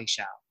reality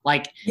show.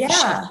 Like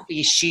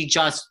she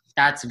just,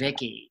 that's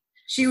Vicky.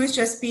 She was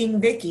just being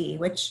Vicky,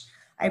 which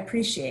I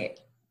appreciate.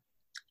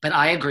 But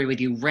I agree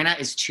with you. Rinna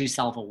is too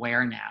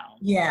self-aware now.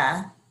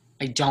 Yeah.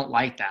 I don't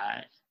like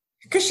that.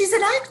 Because she's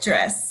an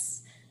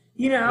actress,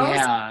 you know?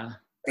 Yeah.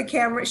 The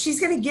camera,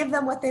 she's going to give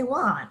them what they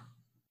want.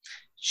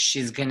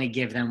 She's going to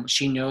give them,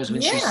 she knows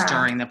when she's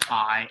stirring the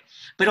pot.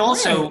 But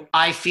also,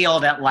 I feel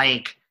that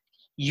like,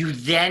 you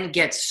then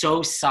get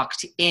so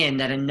sucked in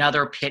that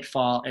another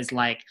pitfall is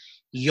like,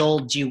 you'll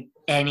do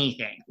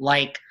anything.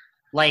 Like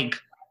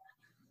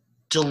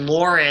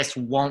Dolores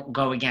won't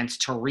go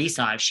against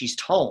Teresa if she's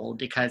told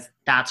because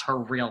that's her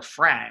real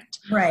friend.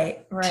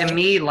 Right. To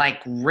me,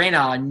 like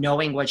Rinna,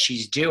 knowing what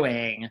she's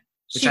doing,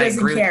 she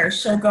doesn't care.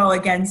 She'll go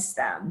against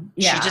them.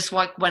 Yeah. She just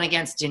went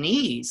against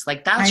Denise.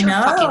 Like that's her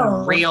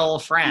fucking real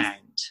friend.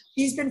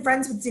 She's been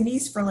friends with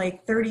Denise for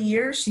like 30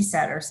 years, she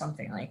said, or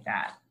something like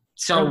that.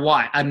 So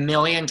what? $1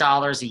 million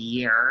a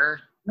year?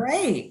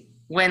 Right.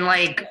 When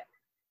like,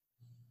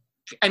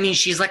 I mean,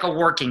 she's like a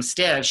working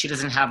stiff. She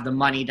doesn't have the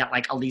money that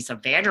like Elisa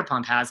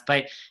Vanderpump has,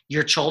 but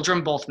your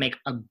children both make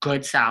a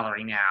good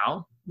salary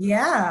now.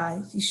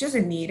 Yeah, she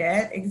doesn't need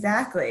it.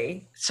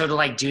 Exactly. So to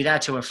like do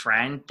that to a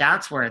friend,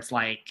 that's where it's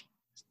like,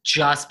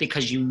 just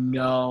because you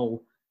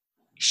know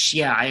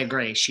Yeah, I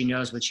agree. She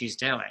knows what she's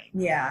doing.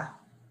 Yeah.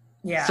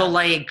 Yeah. So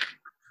like,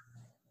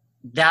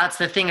 that's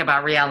the thing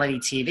about reality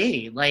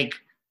TV. Like,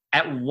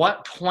 at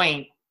what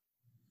point,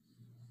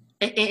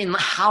 and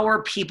how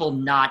are people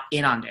not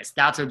in on this?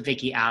 That's what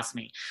Vicky asked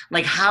me.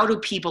 Like, how do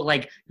people,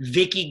 like,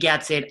 Vicky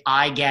gets it,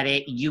 I get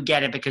it, you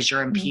get it because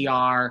you're in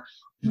PR.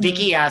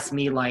 Vicky asked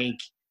me, like,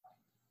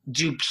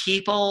 do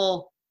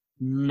people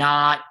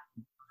not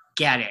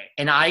get it?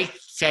 And I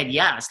said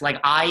yes. Like,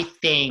 I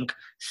think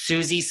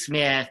Susie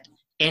Smith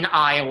in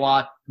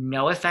Iowa,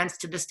 no offense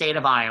to the state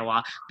of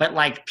Iowa, but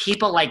like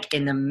people like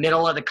in the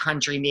middle of the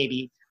country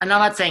maybe, and I'm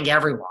not saying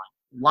everyone,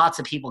 lots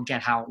of people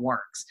get how it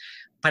works,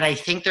 but I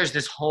think there's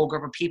this whole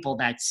group of people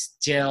that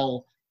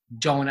still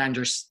don't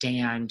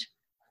understand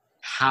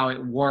how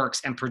it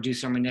works and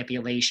producer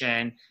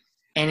manipulation.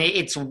 And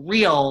it's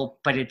real,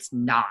 but it's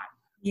not.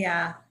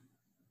 Yeah.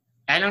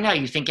 I don't know.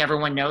 You think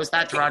everyone knows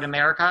that throughout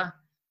America?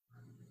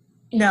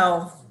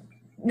 No,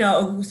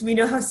 we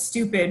know how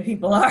stupid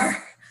people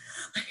are.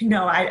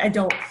 No, I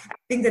don't. I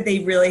think that they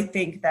really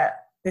think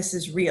that this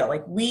is real.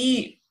 Like,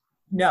 we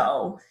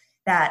know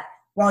that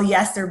while,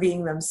 yes, they're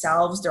being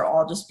themselves, they're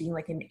all just being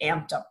like an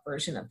amped up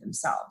version of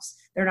themselves.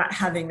 They're not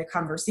having the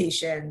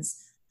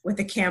conversations with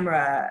the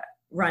camera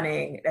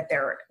running that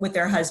they're with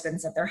their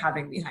husbands that they're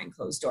having behind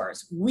closed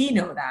doors. We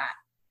know that.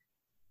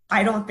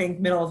 I don't think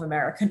middle of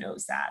America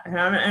knows that. And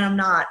I'm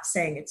not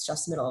saying it's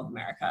just middle of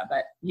America,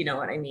 but you know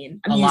what I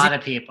mean? A lot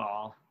of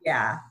people.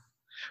 Yeah.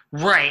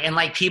 Right. And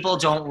like people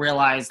don't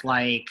realize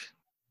like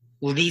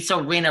Lisa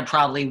Rinna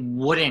probably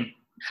wouldn't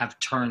have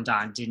turned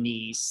on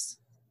Denise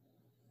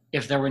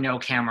if there were no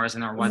cameras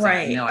and there wasn't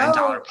 $1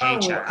 million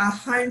paycheck.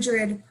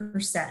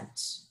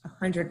 100%.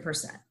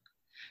 100%.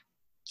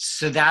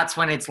 So that's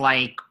when it's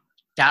like,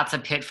 that's a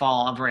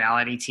pitfall of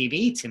reality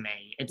TV to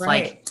me. It's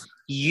like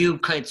you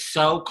could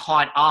so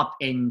caught up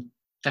in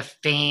the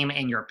fame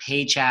and your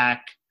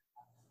paycheck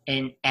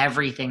and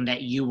everything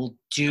that you will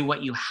do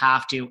what you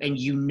have to, and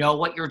you know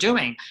what you're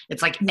doing.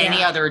 It's like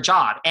any other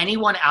job.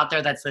 Anyone out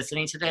there that's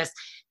listening to this,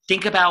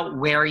 think about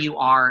where you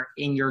are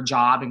in your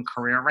job and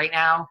career right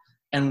now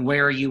and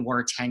where you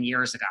were 10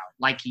 years ago.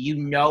 Like, you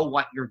know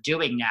what you're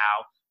doing now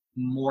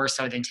more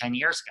so than 10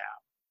 years ago.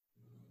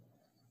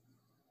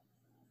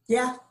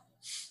 Yeah,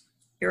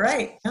 you're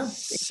right. No.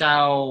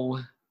 So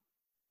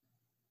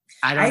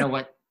I don't know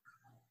what.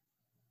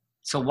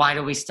 So why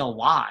do we still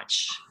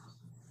watch?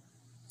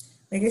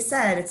 Like I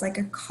said, it's like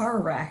a car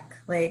wreck.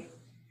 Like,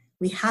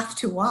 we have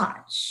to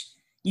watch.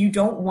 You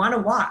don't want to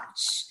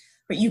watch,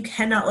 but you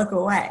cannot look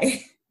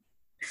away.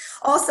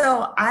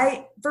 Also,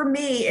 for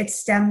me, it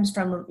stems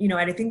from, and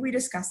I think we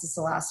discussed this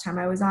the last time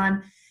I was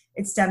on.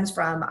 It stems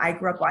from, I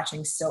grew up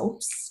watching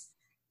soaps,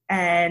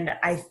 and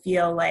I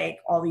feel like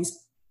all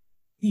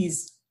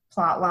these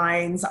plot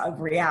lines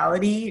of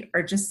reality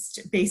are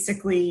just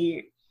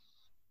basically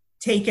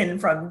taken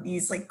from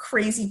these like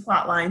crazy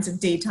plot lines of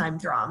daytime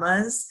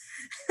dramas.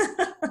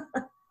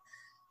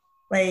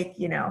 Like,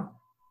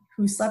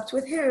 who slept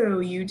with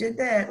who, you did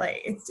that.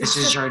 Like, this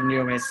is your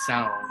newest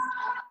soap.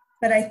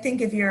 But I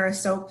think if you're a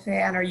soap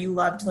fan or you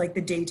loved like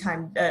the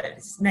daytime,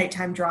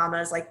 nighttime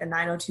dramas, like the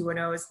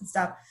 90210s and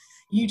stuff,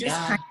 you just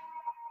kind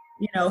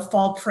of,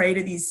 fall prey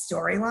to these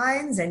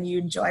storylines and you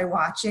enjoy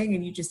watching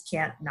and you just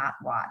can't not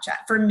watch.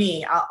 For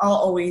me, I'll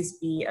always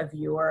be a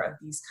viewer of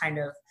these kind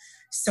of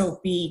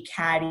soapy,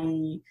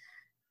 catty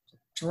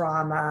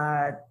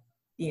drama,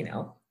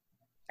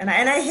 And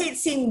I hate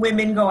seeing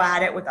women go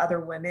at it with other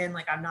women.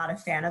 Like, I'm not a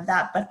fan of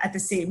that. But at the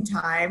same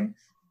time,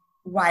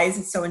 why is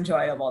it so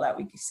enjoyable that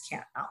we just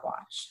can't not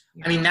watch?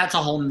 I mean, that's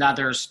a whole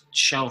nother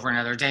show for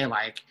another day.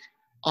 Like,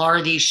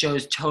 are these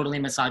shows totally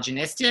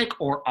misogynistic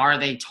or are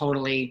they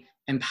totally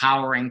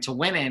empowering to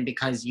women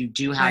because you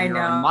do have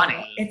your own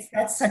money?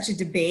 That's such a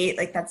debate.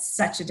 Like, that's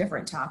such a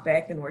different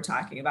topic than we're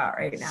talking about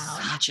right now.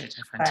 Such a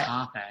different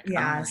topic.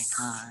 Yes.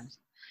 Oh my God.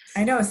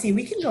 I know. See,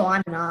 we can go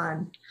on and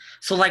on.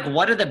 So, like,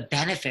 what are the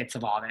benefits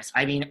of all this?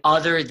 I mean,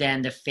 other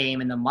than the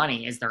fame and the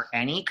money, is there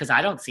any? Because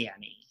I don't see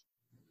any.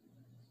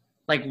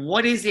 Like,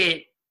 what is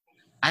it?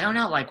 I don't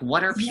know. Like,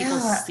 what are people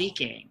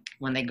seeking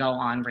when they go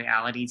on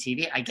reality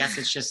TV? I guess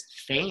it's just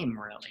fame,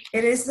 really.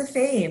 It is the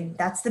fame.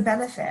 That's the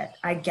benefit.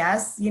 I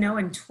guess,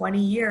 in 20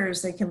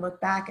 years, they can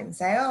look back and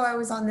say, oh, I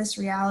was on this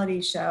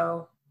reality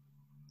show.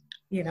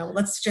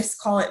 Let's just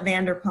call it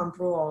Vanderpump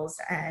Rules.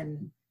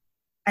 And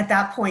at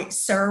that point,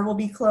 Sir will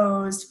be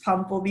closed,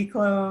 Pump will be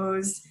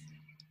closed.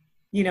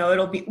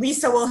 It'll be,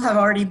 Lisa will have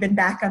already been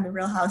back on the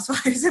Real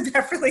Housewives of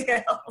Beverly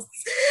Hills.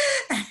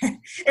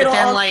 But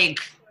then, like,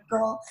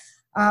 but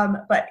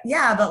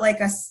like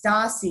a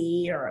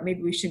Stassi, or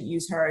maybe we shouldn't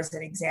use her as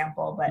an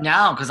example, but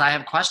no, because I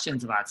have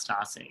questions about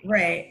Stassi.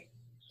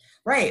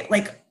 Right.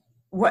 Like,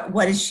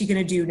 what is she going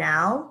to do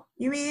now?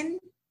 You mean?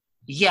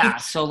 Yeah.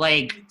 So,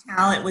 like,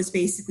 talent was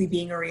basically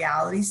being a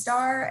reality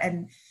star,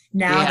 and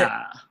now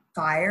that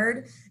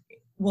fired,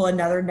 will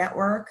another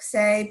network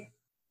say,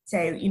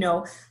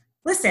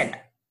 listen,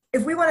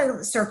 if we want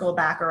to circle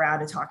back around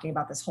to talking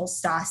about this whole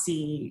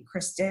Stassi,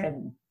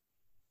 Kristen,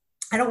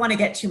 I don't want to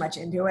get too much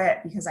into it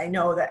because I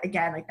know that,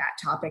 again, like, that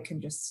topic can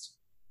just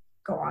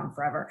go on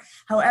forever.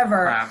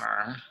 However,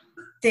 I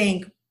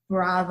think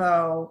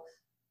Bravo,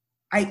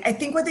 I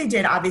think what they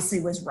did obviously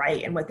was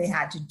right and what they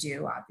had to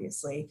do,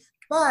 obviously.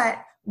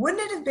 But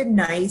wouldn't it have been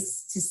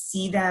nice to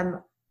see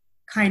them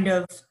kind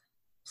of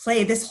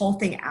play this whole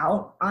thing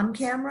out on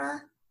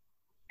camera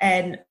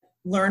and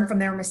learn from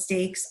their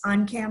mistakes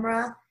on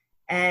camera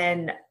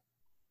and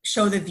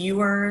show the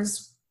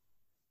viewers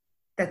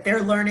that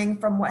they're learning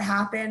from what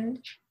happened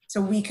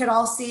so we could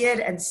all see it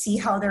and see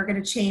how they're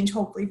going to change,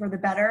 hopefully for the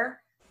better?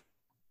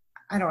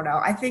 I don't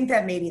know. I think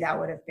that maybe that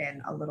would have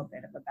been a little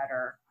bit of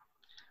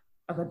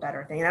a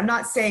better thing. And I'm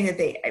not saying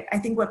that I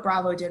think what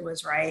Bravo did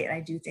was right. And I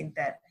do think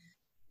that,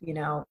 you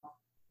know,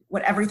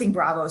 what everything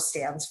Bravo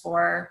stands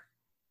for,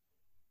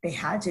 they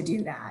had to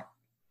do that.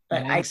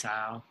 But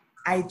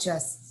I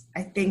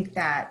think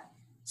that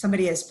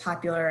somebody as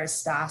popular as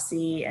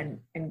Stassi and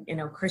you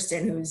know,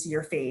 Kristen, who's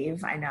your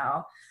fave, I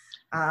know.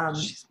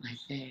 She's my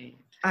fave.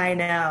 I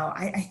know.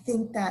 I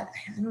think that,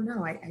 I don't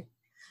know. I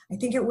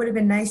think it would have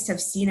been nice to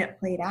have seen it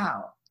played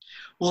out.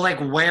 Well, like,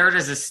 where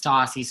does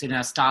Stassi, so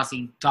now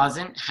Stassi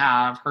doesn't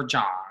have her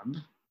job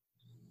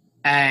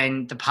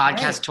and the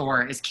podcast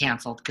tour is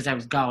canceled because I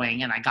was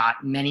going and I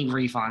got many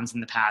refunds in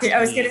the past I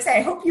was week. going to say,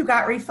 I hope you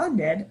got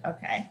refunded.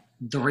 Okay.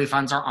 The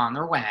refunds are on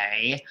their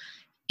way.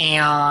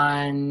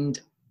 And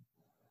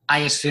I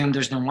assume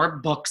there's no more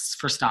books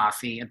for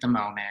Stassi at the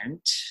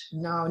moment.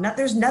 No,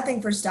 there's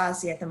nothing for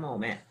Stassi at the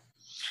moment.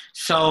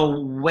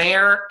 So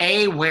where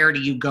do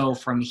you go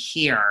from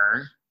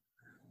here?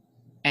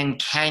 And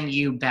can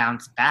you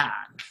bounce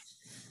back?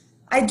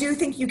 I do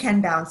think you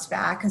can bounce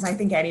back because I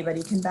think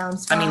anybody can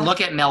bounce back. I mean,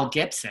 look at Mel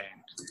Gibson.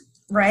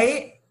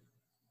 Right?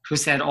 Who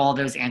said all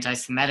those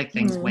anti-Semitic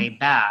things way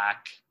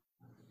back.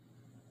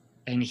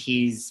 And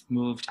he's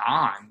moved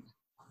on.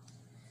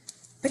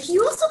 But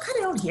you also kind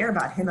of don't hear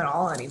about him at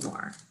all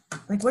anymore.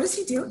 Like, what does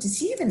he do? Does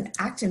he even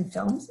act in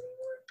films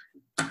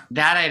anymore?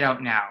 That I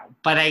don't know.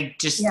 But I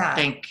just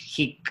think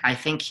I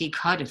think he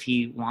could if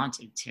he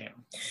wanted to.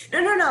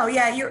 No.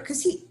 Yeah,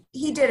 because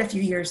he did a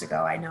few years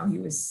ago. I know he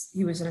was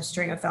in a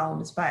string of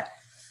films, but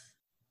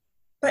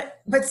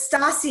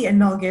Stassi and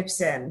Mel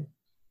Gibson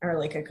are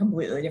like a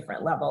completely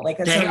different level. Like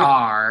they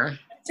are.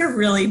 It's a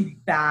really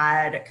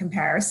bad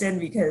comparison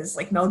because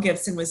like Mel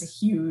Gibson is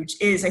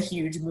a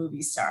huge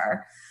movie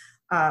star,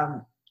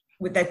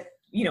 with that,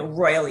 you know,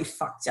 royally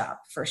fucked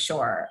up for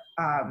sure.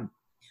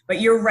 But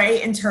you're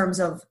right in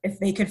terms of if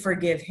they could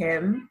forgive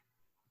him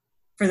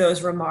for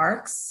those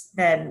remarks,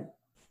 then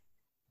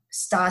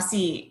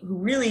Stassi, who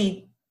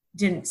really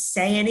didn't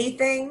say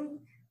anything,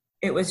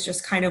 it was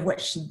just kind of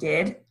what she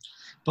did.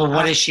 But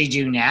what does she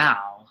do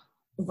now?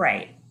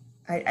 Right.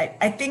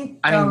 I think...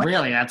 I mean,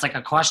 really, that's like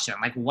a question.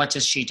 Like, what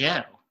does she do?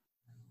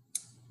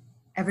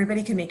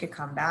 Everybody can make a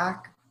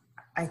comeback.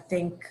 I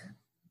think...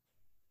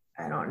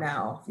 I don't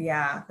know.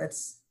 Yeah,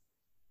 that's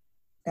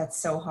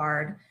so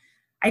hard.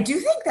 I do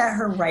think that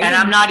her writing... And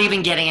I'm not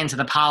even getting into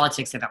the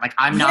politics of it. Like,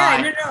 I'm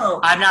not...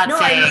 No. I'm not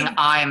saying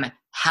I'm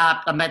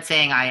happy. I'm not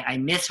saying I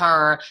miss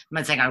her. I'm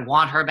not saying I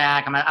want her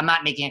back. I'm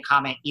not making a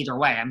comment either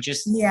way. I'm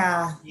just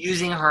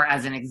using her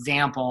as an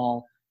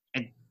example.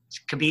 It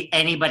could be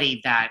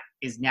anybody that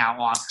is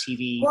now off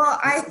TV. Well,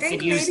 I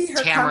think maybe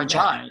her Tamara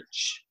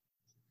Judge.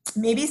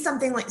 Maybe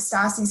something like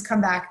Stassi's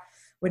comeback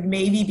would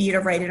maybe be to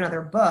write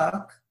another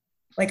book,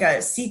 like a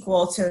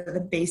sequel to the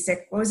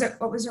basic... What was it?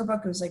 What was her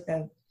book? It was like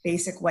the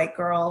Basic White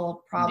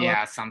Girl Problem.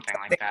 Yeah, something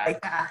like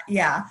that.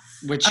 Yeah.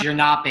 Which you're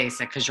not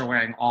basic because you're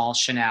wearing all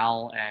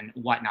Chanel and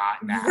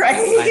whatnot now.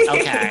 Right. But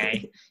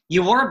okay.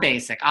 You were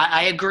basic.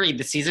 I agree.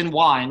 The season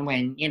 1,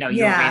 when, you know,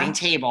 you were waiting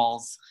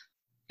tables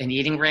and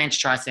eating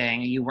ranch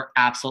dressing, you were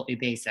absolutely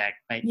basic.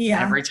 But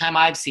every time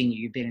I've seen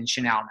you, you've been in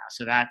Chanel now.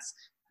 So that's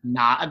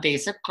not a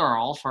basic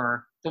girl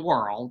for the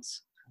world.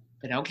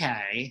 But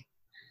okay.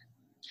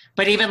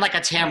 But even like a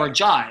Tamara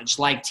Judge,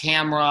 like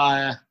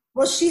Tamara...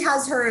 Well, she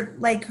has her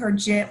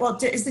gym. Well,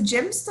 is the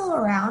gym still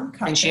around?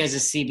 And she has a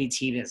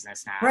CBT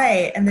business now.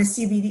 Right. And the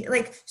CBD,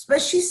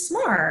 but she's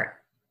smart.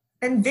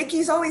 And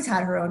Vicky's always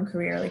had her own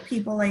career, like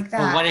people like that.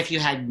 But what if you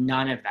had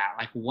none of that?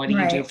 Like, what do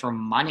you do for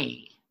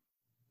money?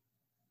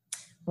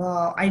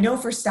 Well, I know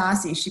for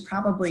Stassi, she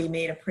probably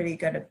made a pretty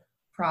good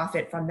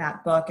profit from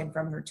that book and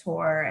from her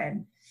tour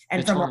and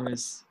from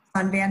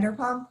on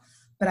Vanderpump.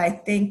 But I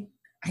think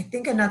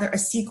a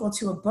sequel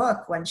to a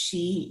book when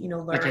she, you know,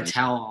 learned. Like a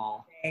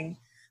tell-all.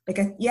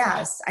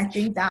 Yes, I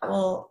think that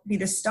will be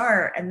the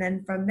start. And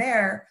then from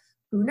there,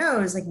 who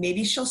knows? Like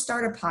maybe she'll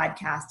start a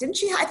podcast. Didn't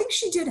she? I think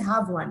she did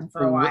have one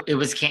for a while. It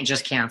was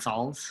just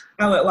canceled.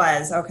 Oh, it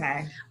was?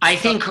 Okay. I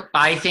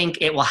think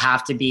it will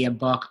have to be a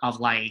book of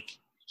like,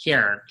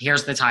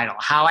 here's the title.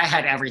 How I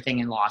Had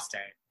Everything and Lost It.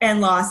 And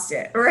lost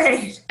it,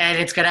 right. And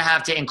it's going to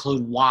have to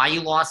include why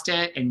you lost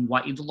it and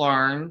what you've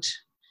learned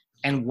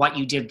and what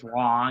you did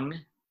wrong.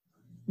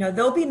 No,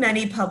 there'll be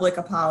many public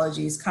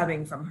apologies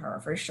coming from her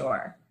for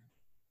sure.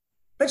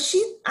 But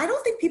I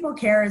don't think people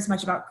care as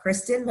much about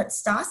Kristen, but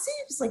Stassi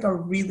was like a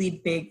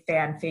really big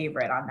fan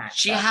favorite on that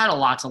show. She had a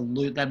lot to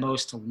lose, the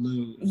most to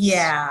lose.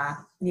 Yeah,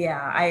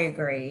 I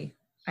agree.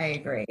 I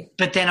agree.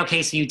 But then,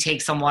 okay, so you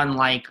take someone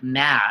like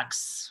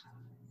Max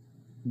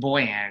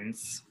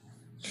Boyens.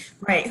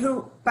 Right.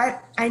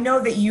 But I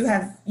know that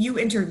you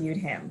interviewed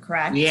him,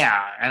 correct?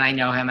 Yeah. And I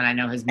know him and I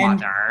know his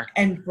mother.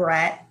 And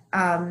Brett.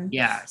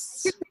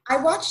 Yes. I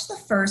watched the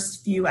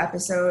first few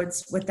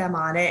episodes with them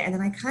on it, and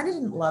then I kind of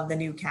didn't love the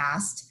new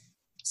cast.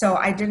 So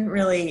I wasn't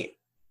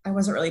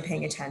really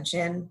paying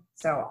attention.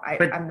 So I'm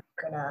not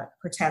going to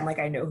pretend like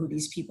I know who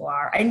these people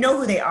are. I know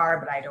who they are,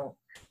 but I don't.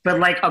 But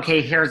like,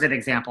 okay, here's an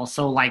example.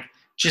 So like,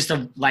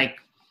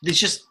 it's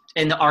just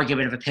an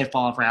argument of a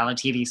pitfall of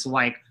reality TV. So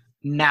like,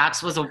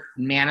 Max was a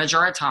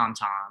manager at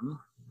TomTom.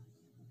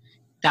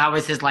 That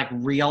was his like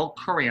real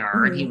career.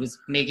 Mm-hmm. And he was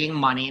making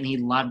money and he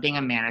loved being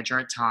a manager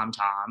at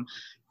TomTom.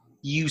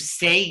 You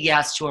say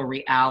yes to a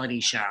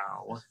reality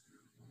show.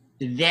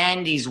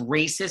 Then these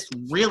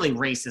really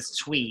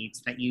racist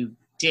tweets that you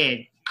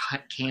did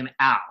came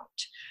out.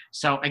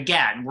 So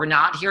again, we're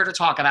not here to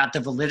talk about the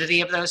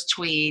validity of those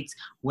tweets,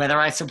 whether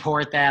I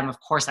support them.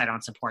 Of course I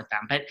don't support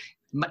them, but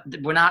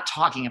we're not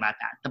talking about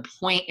that. The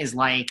point is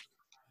like,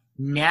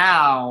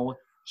 now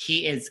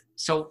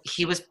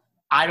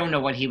I don't know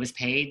what he was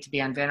paid to be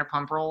on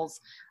Vanderpump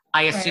Rules.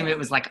 I assume it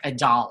was like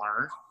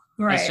 $1.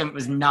 Right. I assume it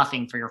was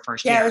nothing for your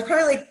first year. Yeah, it's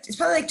probably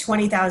like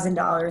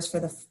 $20,000 for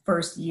the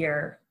first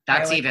year. I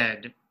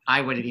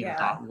would have even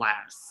thought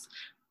less.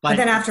 But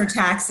then after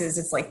taxes,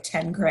 it's like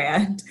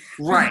 $10,000.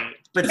 Right.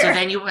 But so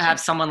then you have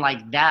someone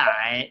like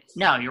that.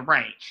 No, you're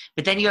right.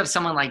 But then you have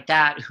someone like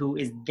that who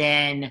is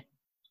then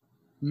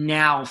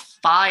now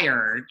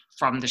fired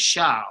from the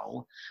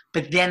show.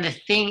 But then the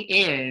thing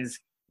is,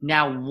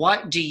 now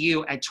what do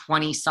you at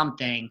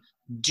 20-something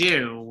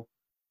do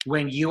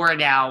when you are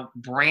now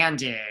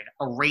branded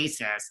a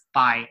racist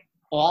by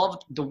all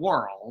of the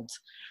world?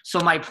 So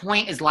my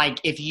point is like,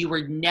 if you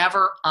were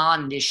never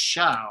on this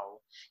show,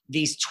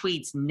 these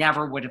tweets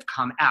never would have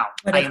come out.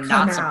 I am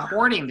not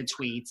supporting the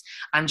tweets.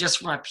 I'm just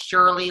from a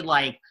purely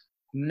like,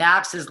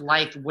 Max's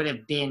life would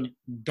have been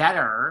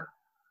better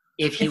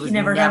if he was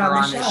never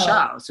on the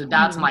show. So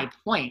that's my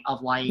point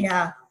of like,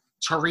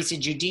 Teresa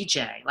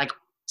Giudice. Like,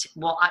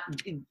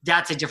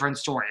 that's a different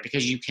story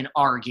because you can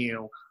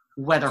argue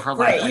whether her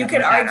life you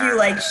could argue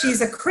like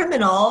she's a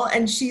criminal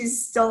and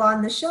she's still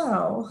on the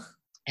show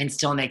and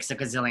still makes a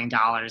gazillion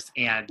dollars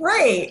and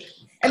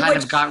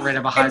got rid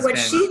of a husband. And what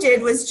she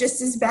did was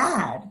just as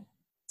bad.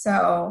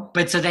 So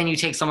then you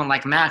take someone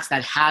like Max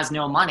that has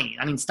no money.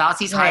 I mean,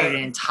 Stassi's hired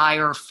an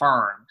entire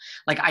firm.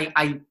 Like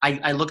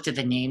I looked at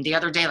the name the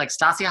other day. Like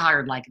Stassi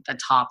hired like the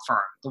top firm,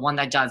 the one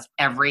that does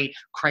every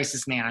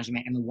crisis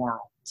management in the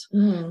world.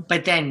 Mm-hmm.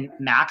 But then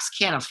Max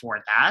can't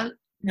afford that.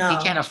 No.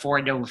 He can't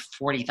afford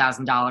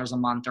 $40,000 a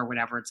month or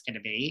whatever it's going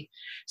to be.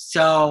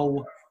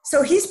 So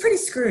he's pretty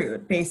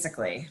screwed,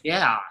 basically.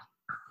 Yeah.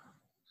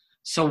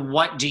 So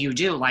what do you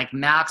do? Like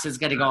Max is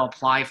going to go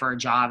apply for a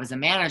job as a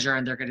manager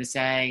and they're going to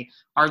say,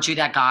 aren't you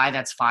that guy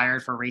that's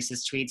fired for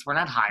racist tweets? We're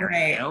not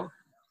hiring you.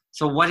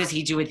 So what does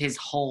he do with his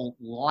whole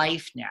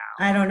life now?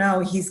 I don't know.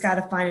 He's got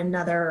to find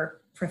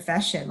another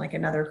profession, like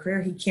another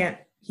career. He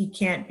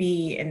can't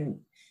be in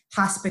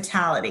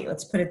hospitality.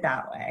 Let's put it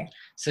that way.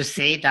 So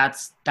see,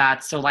 that's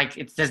so like,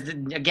 it's this,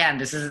 again,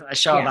 this is a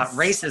show about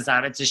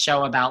racism. It's a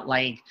show about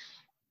like,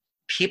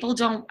 people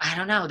I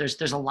don't know,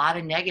 there's a lot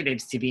of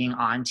negatives to being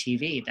on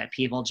TV that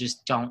people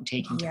just don't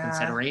take into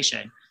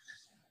consideration.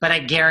 But I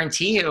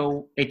guarantee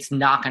you it's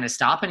not going to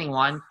stop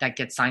anyone that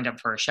gets signed up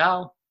for a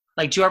show.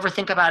 Like, do you ever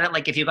think about it?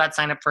 Like, if you got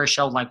signed up for a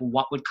show, like,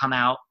 what would come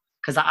out?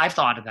 Because I've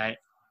thought of it.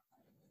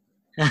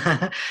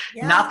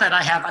 Not that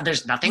I have,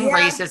 there's nothing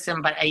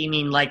racism, but I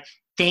mean, like,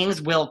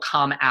 things will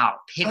come out.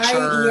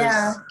 Pictures.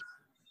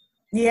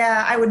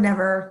 I would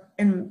never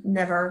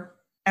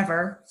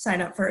ever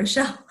sign up for a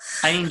show.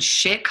 I mean,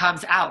 shit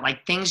comes out.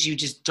 Like, things you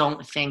just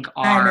don't think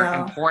are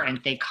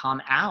important, they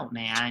come out,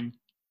 man.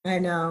 I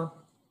know,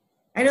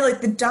 like,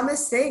 the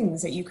dumbest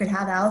things that you could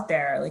have out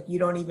there, like, you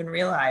don't even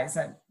realize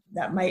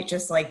that might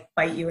just, like,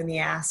 bite you in the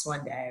ass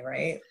one day,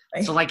 right?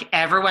 Like, so, like,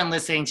 everyone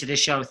listening to this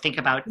show, think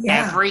about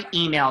every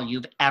email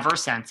you've ever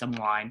sent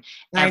someone,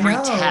 every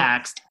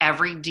text,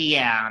 every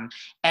DM,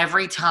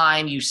 every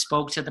time you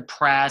spoke to the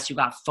press, you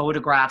got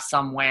photographed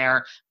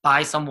somewhere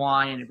by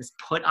someone and it was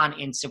put on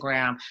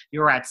Instagram, you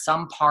were at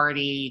some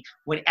party,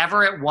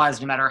 whatever it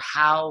was, no matter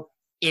how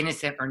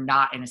innocent or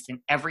not innocent,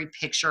 every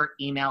picture,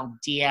 email,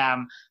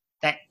 DM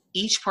that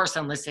each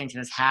person listening to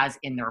this has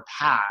in their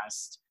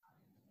past,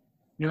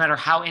 no matter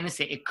how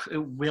innocent, it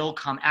will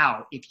come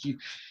out. If you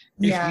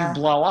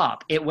blow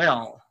up, it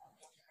will.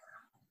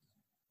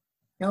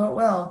 No, it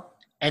will.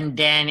 And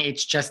then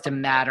it's just a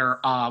matter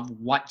of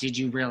what did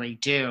you really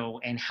do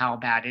and how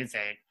bad is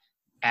it?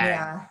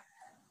 And,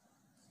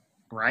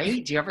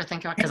 right? Do you ever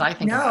think about it? Because I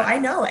think about it. I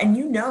know. And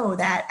you know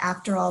that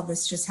after all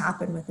this just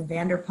happened with the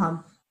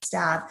Vanderpump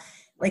staff,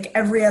 like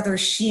every other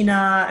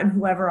Sheena and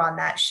whoever on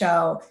that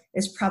show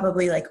is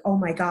probably like, oh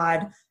my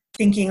God,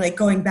 thinking like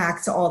going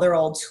back to all their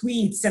old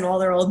tweets and all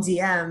their old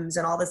DMs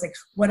and all this, like,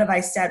 what have I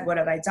said? What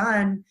have I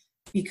done?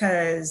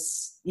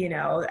 Because,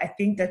 I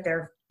think that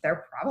they're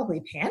they're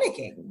probably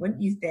panicking,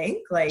 wouldn't you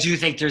think? Like, do you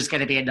think there's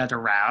going to be another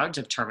round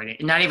of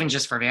terminating? Not even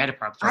just for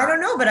Vanderpump. I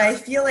don't know, but I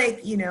feel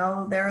like,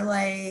 they're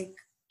like,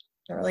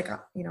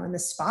 in the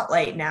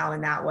spotlight now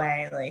in that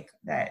way, like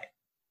that,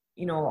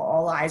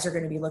 all eyes are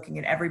going to be looking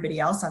at everybody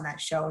else on that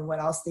show and what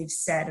else they've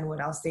said and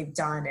what else they've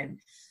done. And,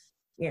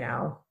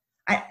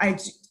 I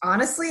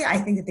honestly, I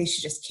think that they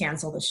should just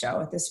cancel the show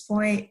at this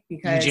point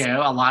because you do?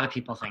 A lot of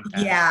people think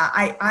that. Yeah.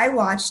 I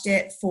watched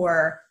it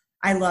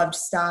I loved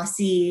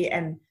Stassi,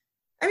 and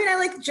I mean, I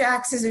like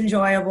Jax is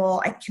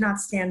enjoyable. I cannot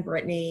stand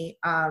Britney.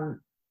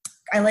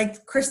 I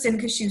liked Kristen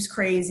because she was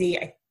crazy.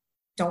 I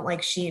don't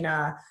like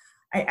Sheena.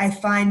 I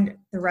find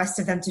the rest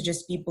of them to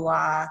just be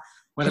blah.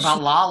 What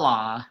about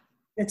Lala?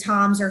 The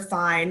Toms are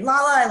fine.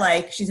 Lala I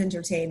like. She's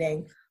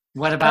entertaining.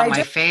 What about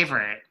my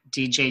favorite,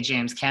 DJ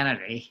James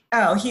Kennedy?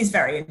 Oh, he's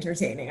very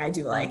entertaining. I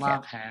do like him. I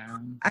love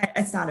him.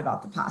 It's not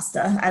about the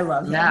pasta. I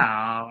love him. No,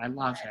 I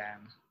love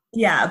him.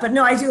 Yeah, but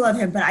no, I do love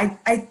him. But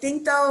I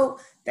think, though,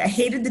 I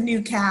hated the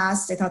new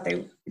cast. I thought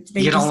they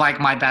You don't like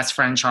My Best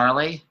Friend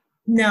Charlie?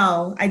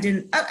 No, I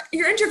didn't.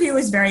 Your interview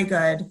was very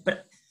good,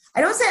 but I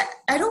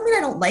don't mean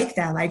I don't like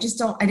them. I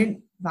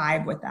didn't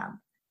vibe with them.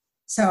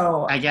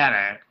 So I get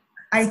it.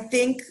 I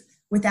think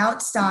without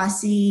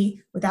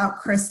Stassi, without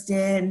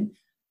Kristen,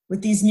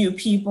 with these new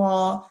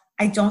people,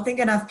 I don't think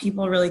enough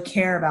people really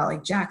care about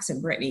like Jax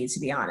and Britney, to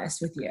be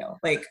honest with you.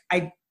 Like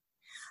I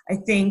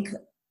think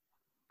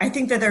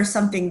that there's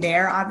something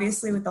there,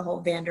 obviously, with the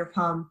whole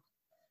Vanderpump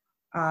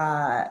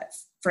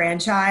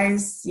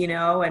franchise,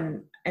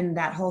 and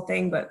that whole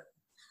thing, but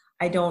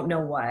I don't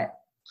know what.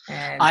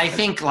 And I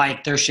think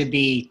like there should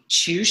be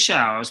 2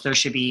 shows. There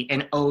should be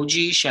an OG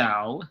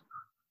show.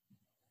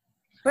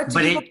 But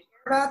do you care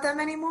about them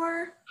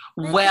anymore?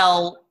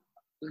 Well,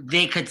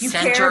 they could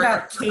care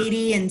about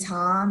Katie and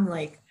Tom,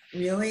 like,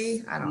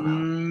 really? I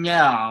don't know.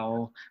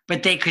 No,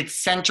 but they could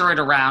center it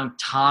around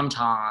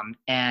Tom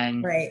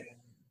and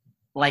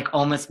like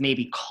almost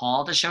maybe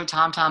call the show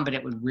Tom, but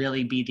it would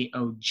really be the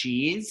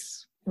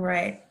OGs.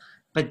 Right.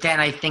 But then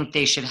I think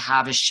they should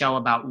have a show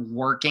about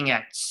working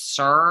at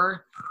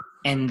SUR,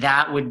 and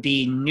that would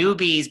be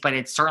newbies, but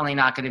it's certainly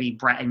not going to be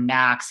Brett and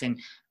Max. And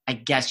I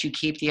guess you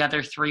keep the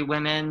other 3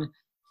 women,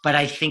 but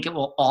I think it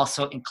will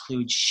also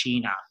include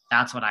Sheena.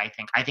 That's what I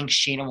think. I think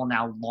Sheena will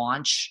now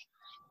launch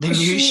the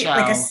new show.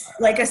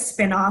 Like a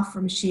spinoff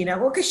from Sheena.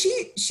 Well, because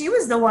she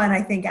was the one,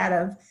 I think, out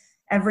of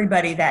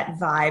everybody that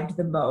vibed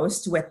the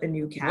most with the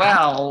new cast.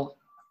 Well,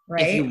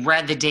 right? If you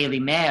read the Daily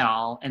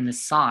Mail and the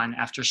Sun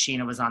after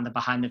Sheena was on the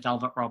Behind the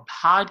Velvet Rope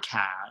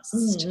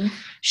podcast,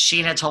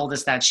 Sheena told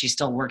us that she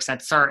still works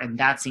at SUR, and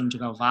that seemed to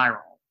go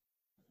viral.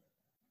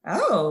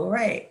 Oh,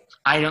 right.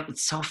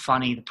 It's so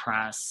funny, the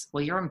press.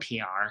 Well, you're in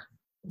PR.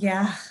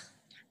 Yeah.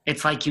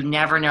 It's like you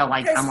never know.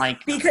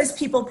 Like because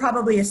people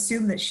probably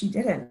assume that she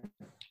didn't.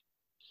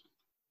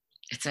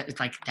 It's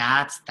like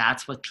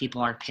that's what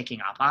people are picking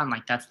up on.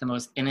 Like that's the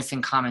most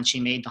innocent comment she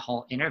made the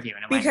whole interview,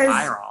 and it went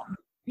viral.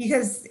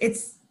 Because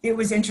it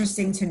was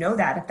interesting to know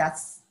that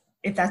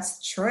if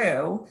that's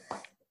true,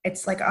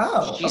 it's like,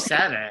 oh, she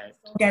said it.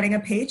 Getting a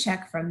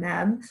paycheck from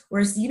them,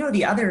 whereas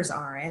the others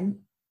aren't.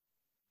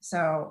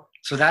 So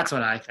that's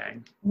what I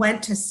think.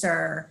 Went to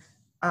SUR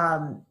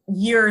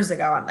years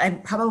ago,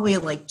 and probably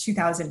like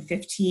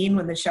 2015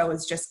 when the show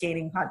was just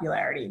gaining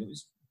popularity and it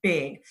was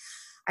big.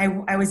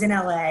 I was in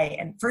LA,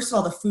 and first of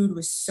all, the food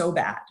was so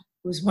bad.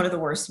 It was one of the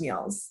worst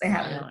meals they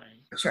had on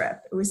the trip.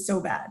 It was so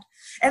bad.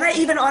 And I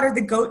even ordered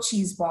the goat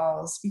cheese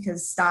balls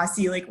because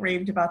Stassi like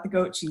raved about the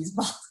goat cheese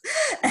balls.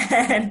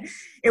 And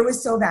it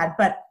was so bad.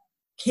 But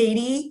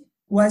Katie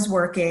was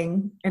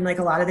working, and like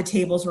a lot of the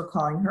tables were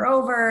calling her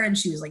over, and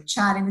she was like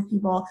chatting with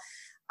people.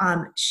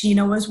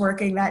 Sheena was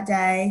working that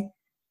day.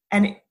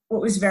 And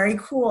what was very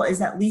cool is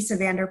that Lisa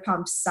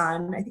Vanderpump's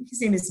son, I think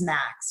his name is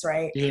Max,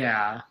 right?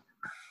 Yeah.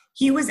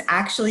 He was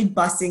actually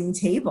bussing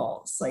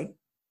tables, like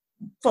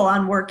full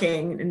on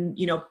working and,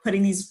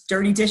 putting these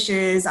dirty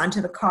dishes onto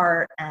the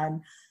cart.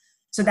 And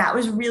so that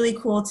was really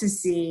cool to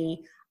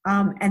see.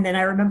 And then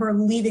I remember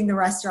leaving the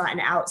restaurant,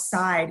 and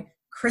outside,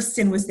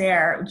 Kristen was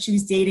there. She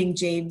was dating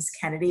James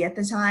Kennedy at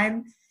the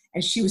time,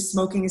 and she was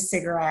smoking a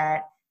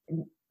cigarette.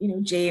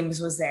 And,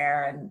 James was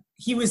there, and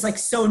he was like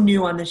so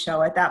new on the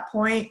show at that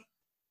point.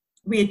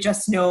 We had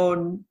just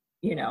known,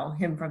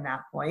 him from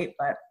that point,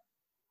 but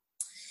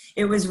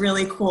it was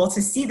really cool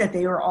to see that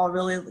they were all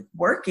really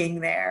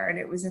working there, and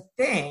it was a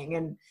thing.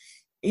 And,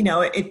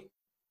 it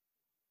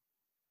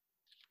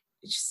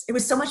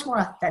was so much more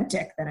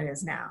authentic than it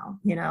is now,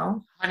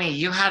 Honey,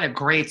 you had a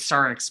great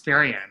SUR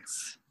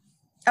experience.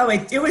 Oh,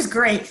 it was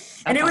great.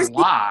 And it was a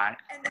lot.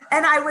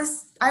 And I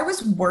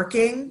was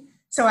working,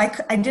 so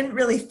I didn't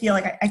really feel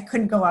like I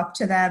couldn't go up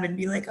to them and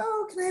be like,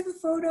 oh, can I have a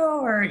photo?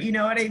 Or, you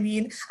know what I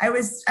mean? I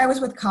was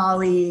with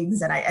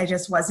colleagues, and I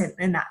just wasn't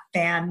in that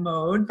fan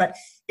mode, but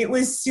it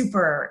was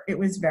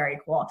very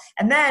cool.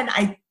 And then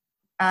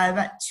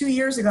about 2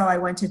 years ago, I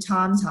went to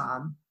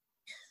Tom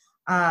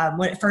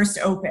when it first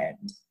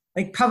opened,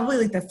 like probably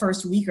like the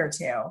first week or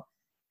two.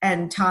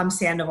 and Tom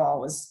Sandoval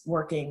was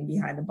working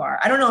behind the bar.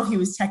 I don't know if he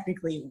was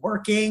technically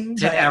working.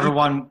 Did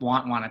everyone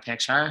want a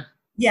picture?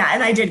 Yeah,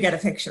 and I did get a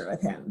picture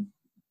with him.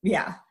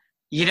 Yeah.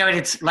 You know,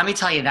 let me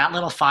tell you, that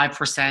little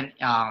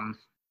 5%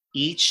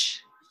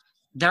 each,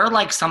 they're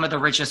like some of the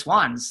richest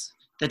ones.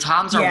 The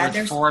Toms are worth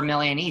 $4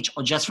 million each,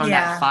 or just from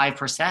that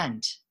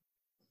 5%.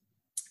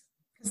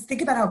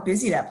 Think about how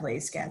busy that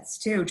place gets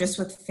too, just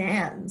with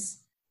fans.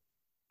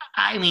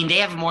 I mean, they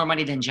have more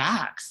money than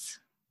Jax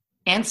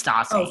and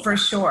Stassi. Oh, for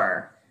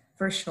sure.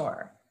 For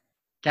sure.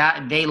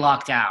 That they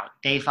lucked out.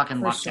 They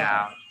fucking lucked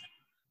out.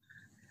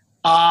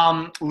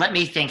 Let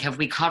me think. Have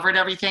we covered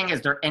everything?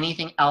 Is there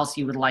anything else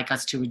you would like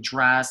us to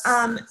address?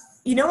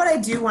 You know what I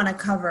do want to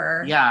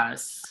cover?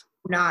 Yes.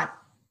 Not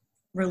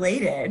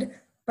related,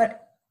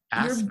 but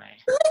ask me.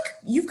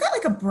 You've got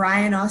like a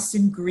Brian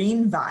Austin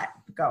Green vibe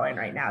going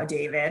right now,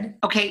 David.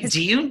 Okay,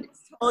 do you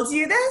told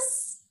you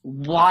this?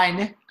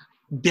 1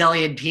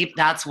 billion people.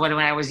 That's what,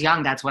 when I was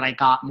young, that's what I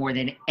got more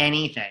than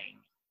anything.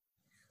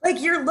 Like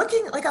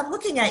I'm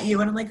looking at you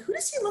and I'm like, who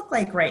does he look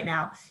like right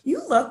now?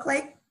 You look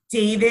like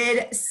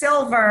David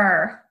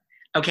Silver.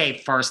 Okay,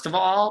 first of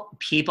all,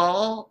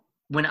 people,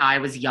 when I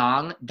was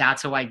young,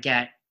 that's who I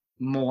get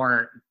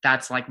more.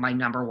 That's like my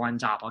number one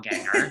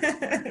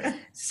doppelganger.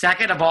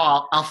 Second of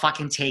all, I'll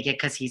fucking take it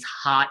because he's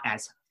hot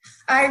as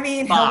I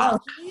mean,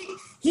 fuck. Hello.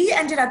 He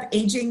ended up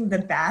aging the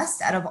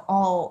best out of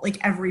all,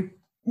 like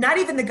not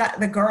even the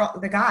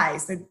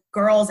guys, the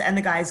girls and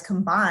the guys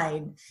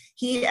combined.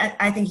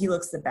 I think he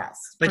looks the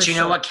best. But you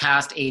know what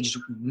cast aged?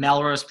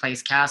 Melrose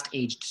Place cast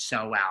aged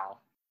so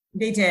well.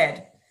 They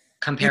did.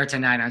 Compared to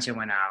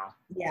 90210.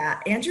 Yeah,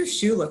 Andrew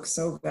Shue looks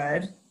so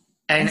good.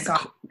 And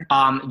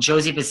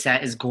Josie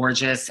Bissett is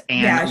gorgeous,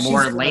 and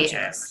Laura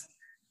Layton.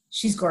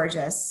 She's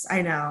gorgeous.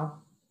 I know.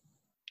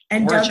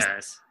 And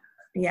gorgeous.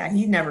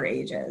 He never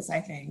ages,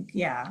 I think.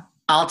 Yeah.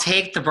 I'll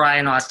take the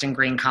Brian Austin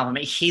Green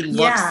compliment. He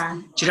looks,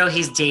 do you know,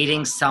 he's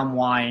dating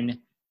someone.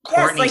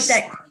 Courtney, like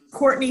that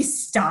Courtney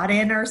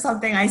Stodden or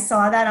something. I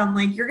saw that. I'm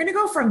like, you're going to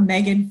go from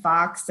Megan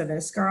Fox to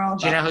this girl.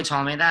 Do you know who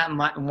told me that?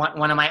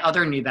 One of my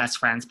other new best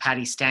friends,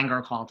 Patty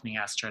Stanger, called me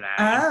yesterday.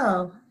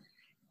 Oh.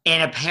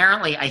 And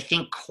apparently, I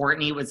think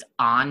Courtney was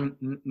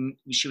on,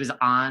 she was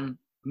on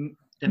the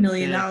 $1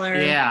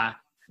 million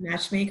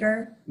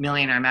matchmaker.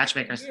 Millionaire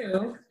Matchmakers.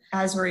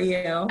 As were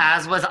you.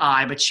 As was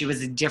I, but she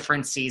was a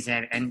different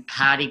season. And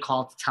Patty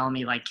called to tell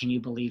me, like, can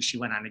you believe she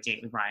went on a date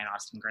with Brian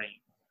Austin Green?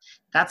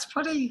 That's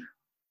pretty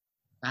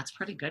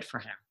good for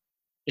him.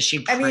 Is she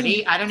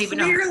pretty? I don't even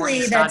know.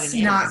 Clearly, that's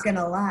not going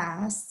to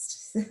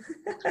last.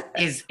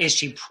 Is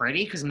she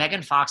pretty? Because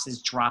Megan Fox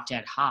is drop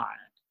dead hot.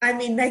 I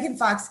mean, Megan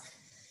Fox,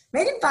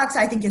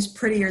 I think, is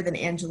prettier than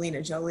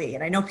Angelina Jolie.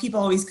 And I know people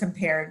always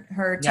compared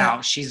her to...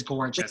 No, she's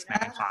gorgeous,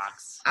 Megan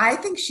Fox. I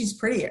think she's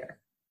prettier.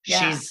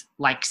 Yeah. She's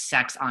like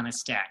sex on a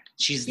stick.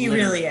 She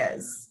really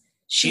is.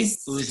 She's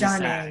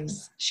stunning.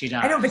 Sex. She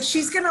does. I know, but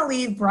she's going to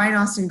leave Brian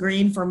Austin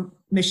Green for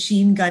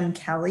Machine Gun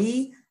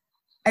Kelly.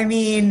 I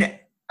mean,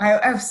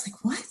 I was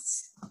like, what?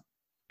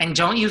 And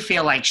don't you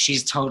feel like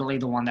she's totally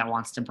the one that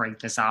wants to break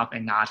this up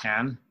and not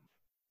him?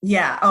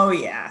 Yeah. Oh,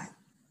 yeah.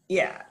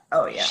 Yeah.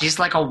 Oh, yeah. She's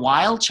like a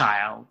wild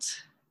child.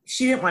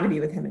 She didn't want to be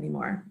with him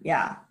anymore.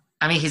 Yeah.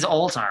 I mean, he's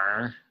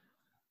older.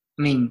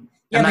 I mean,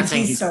 I'm not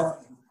saying he's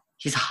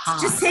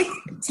hot. Just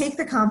take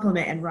the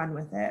compliment and run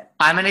with it.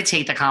 I'm going to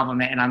take the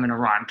compliment and I'm going to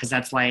run because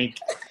that's like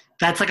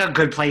a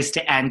good place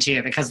to end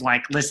too. Because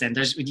like, listen,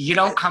 you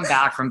don't come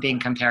back from being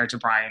compared to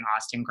Brian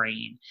Austin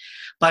Green.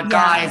 But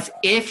guys,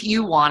 if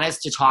you want us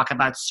to talk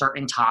about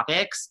certain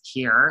topics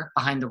here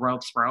behind the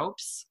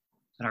ropes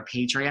in our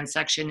Patreon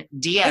section,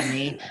 DM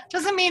me.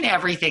 Doesn't mean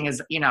everything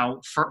is,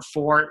 for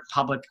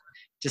public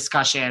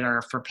discussion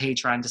or for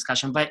Patreon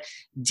discussion, but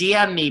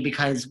DM me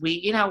because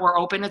we're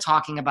open to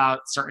talking about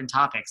certain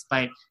topics.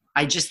 But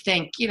I just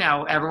think,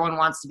 everyone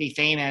wants to be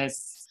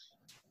famous.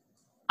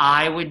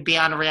 I would be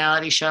on a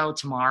reality show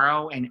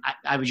tomorrow and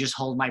I would just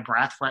hold my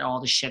breath for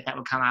all the shit that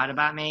would come out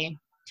about me.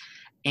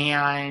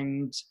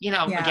 And, again,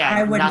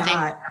 I would nothing.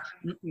 Not.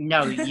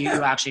 No, you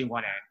actually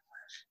wouldn't.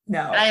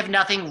 No. And I have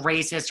nothing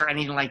racist or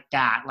anything like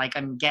that. Like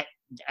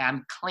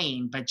I'm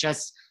clean, but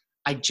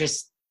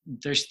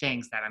there's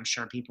things that I'm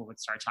sure people would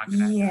start talking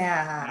about.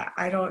 Yeah,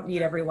 I don't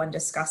need everyone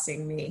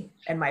discussing me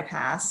and my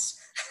past.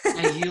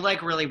 You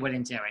really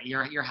wouldn't do it.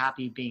 You're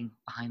happy being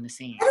behind the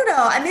scenes. I don't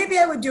know. Maybe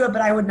I would do it,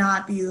 but I would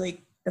not be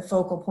like the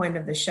focal point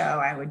of the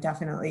show. I would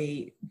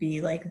definitely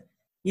be like,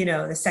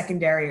 the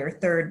secondary or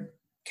third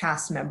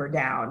cast member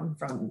down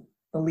from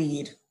the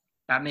lead.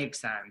 That makes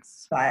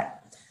sense.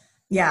 But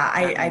yeah,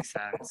 I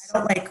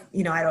don't like,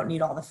 I don't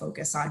need all the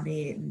focus on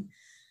me.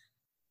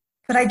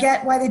 But I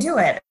get why they do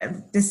it.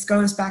 This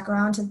goes back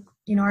around to,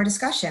 our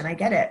discussion. I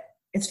get it.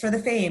 It's for the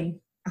fame,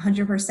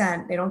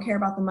 100%. They don't care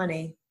about the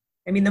money.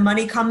 I mean, the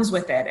money comes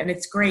with it, and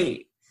it's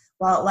great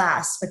while it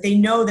lasts. But they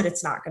know that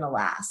it's not going to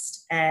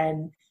last.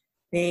 And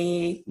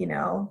they,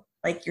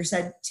 like you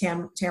said,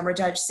 Tamra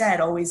Judge said,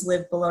 always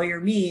live below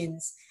your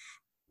means.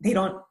 They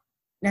don't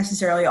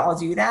necessarily all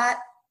do that.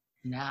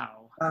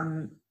 No.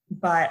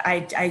 But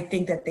I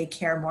think that they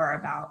care more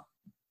about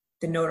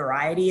the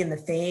notoriety and the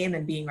fame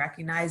and being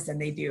recognized than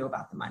they do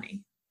about the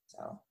money.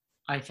 So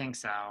I think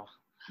so.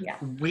 Yeah.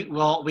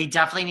 We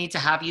definitely need to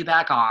have you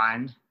back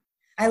on.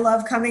 I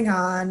love coming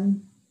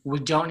on. We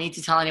don't need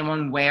to tell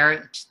anyone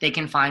where they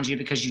can find you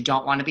because you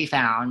don't want to be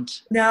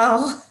found.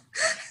 No.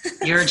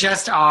 You're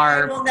just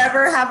our... We'll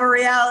never have a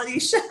reality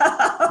show.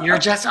 You're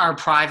just our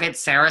private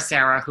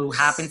Sarah, who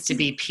happens to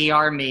be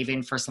PR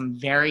maven for some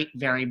very,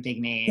 very big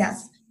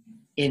names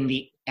in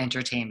the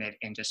entertainment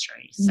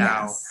industry.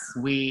 So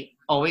we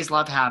always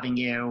love having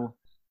you.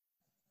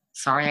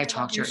 Sorry I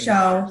talked your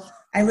show.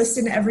 I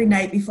listen every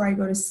night before I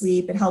go to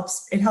sleep. It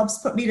helps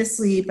put me to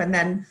sleep. And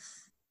then,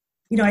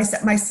 I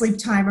set my sleep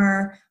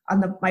timer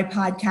on my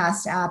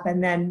podcast app,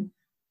 and then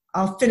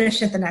I'll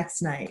finish it the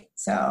next night.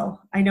 So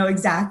I know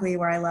exactly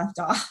where I left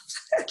off.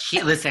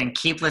 Keep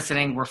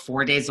listening. We're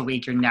 4 days a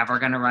week. You're never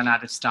going to run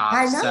out of stuff.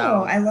 I know.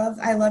 So.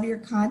 I love your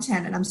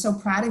content, and I'm so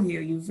proud of you.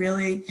 You've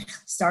really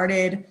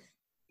started,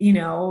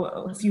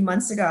 a few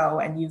months ago,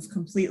 and you've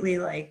completely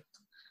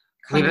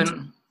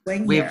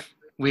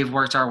we've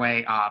worked our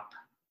way up.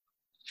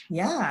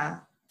 Yeah.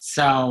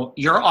 So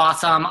you're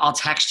awesome. I'll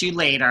text you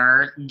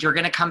later. You're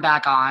going to come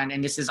back on,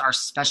 and this is our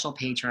special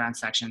Patreon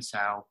section.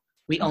 So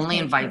we only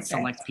invite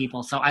select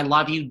people. So I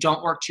love you.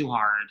 Don't work too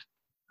hard.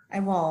 I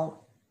won't.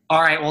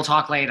 All right. We'll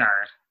talk later.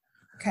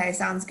 Okay.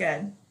 Sounds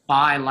good.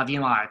 Bye. Love you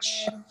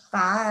much.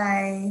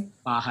 Bye.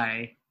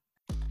 Bye.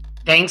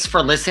 Thanks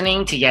for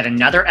listening to yet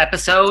another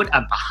episode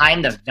of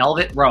Behind the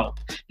Velvet Rope.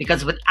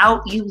 Because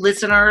without you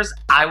listeners,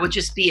 I would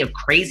just be a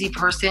crazy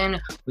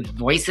person with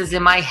voices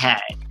in my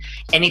head.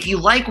 And if you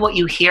like what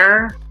you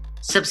hear,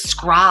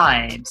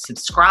 subscribe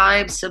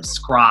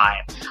on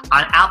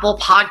Apple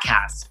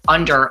Podcasts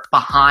under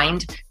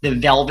Behind the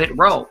Velvet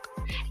Rope.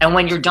 And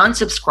when you're done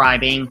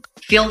subscribing,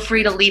 feel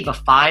free to leave a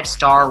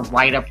 5-star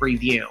write-up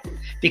review,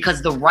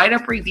 because the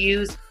write-up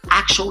reviews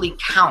actually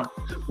count.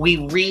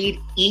 We read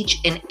each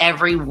and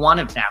every one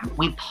of them.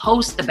 We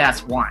post the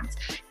best ones,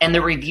 and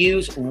the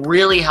reviews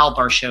really help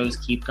our shows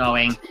keep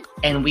going.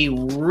 And we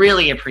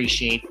really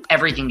appreciate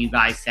everything you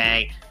guys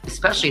say,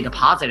 especially the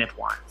positive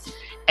ones.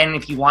 And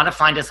if you want to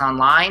find us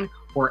online,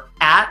 we're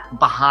at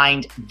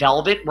Behind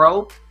Velvet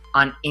Rope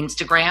on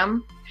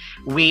Instagram.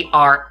 We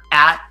are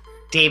at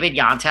David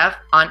Yontef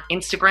on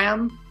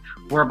Instagram.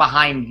 We're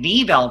Behind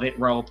the Velvet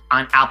Rope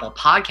on Apple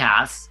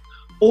Podcasts.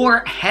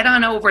 Or head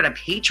on over to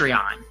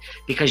Patreon,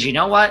 because you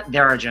know what?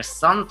 There are just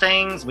some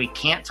things we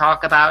can't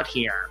talk about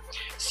here.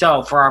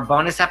 So for our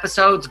bonus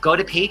episodes, go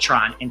to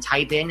Patreon and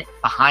type in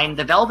Behind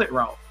the Velvet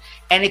Rope.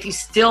 And if you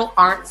still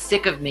aren't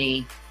sick of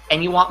me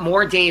and you want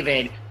more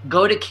David,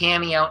 go to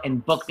Cameo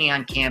and book me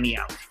on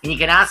Cameo. And you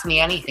can ask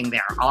me anything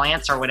there. I'll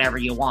answer whatever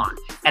you want.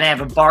 And I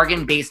have a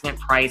bargain basement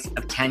price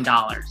of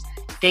 $10.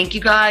 Thank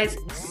you guys.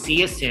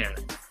 See you soon.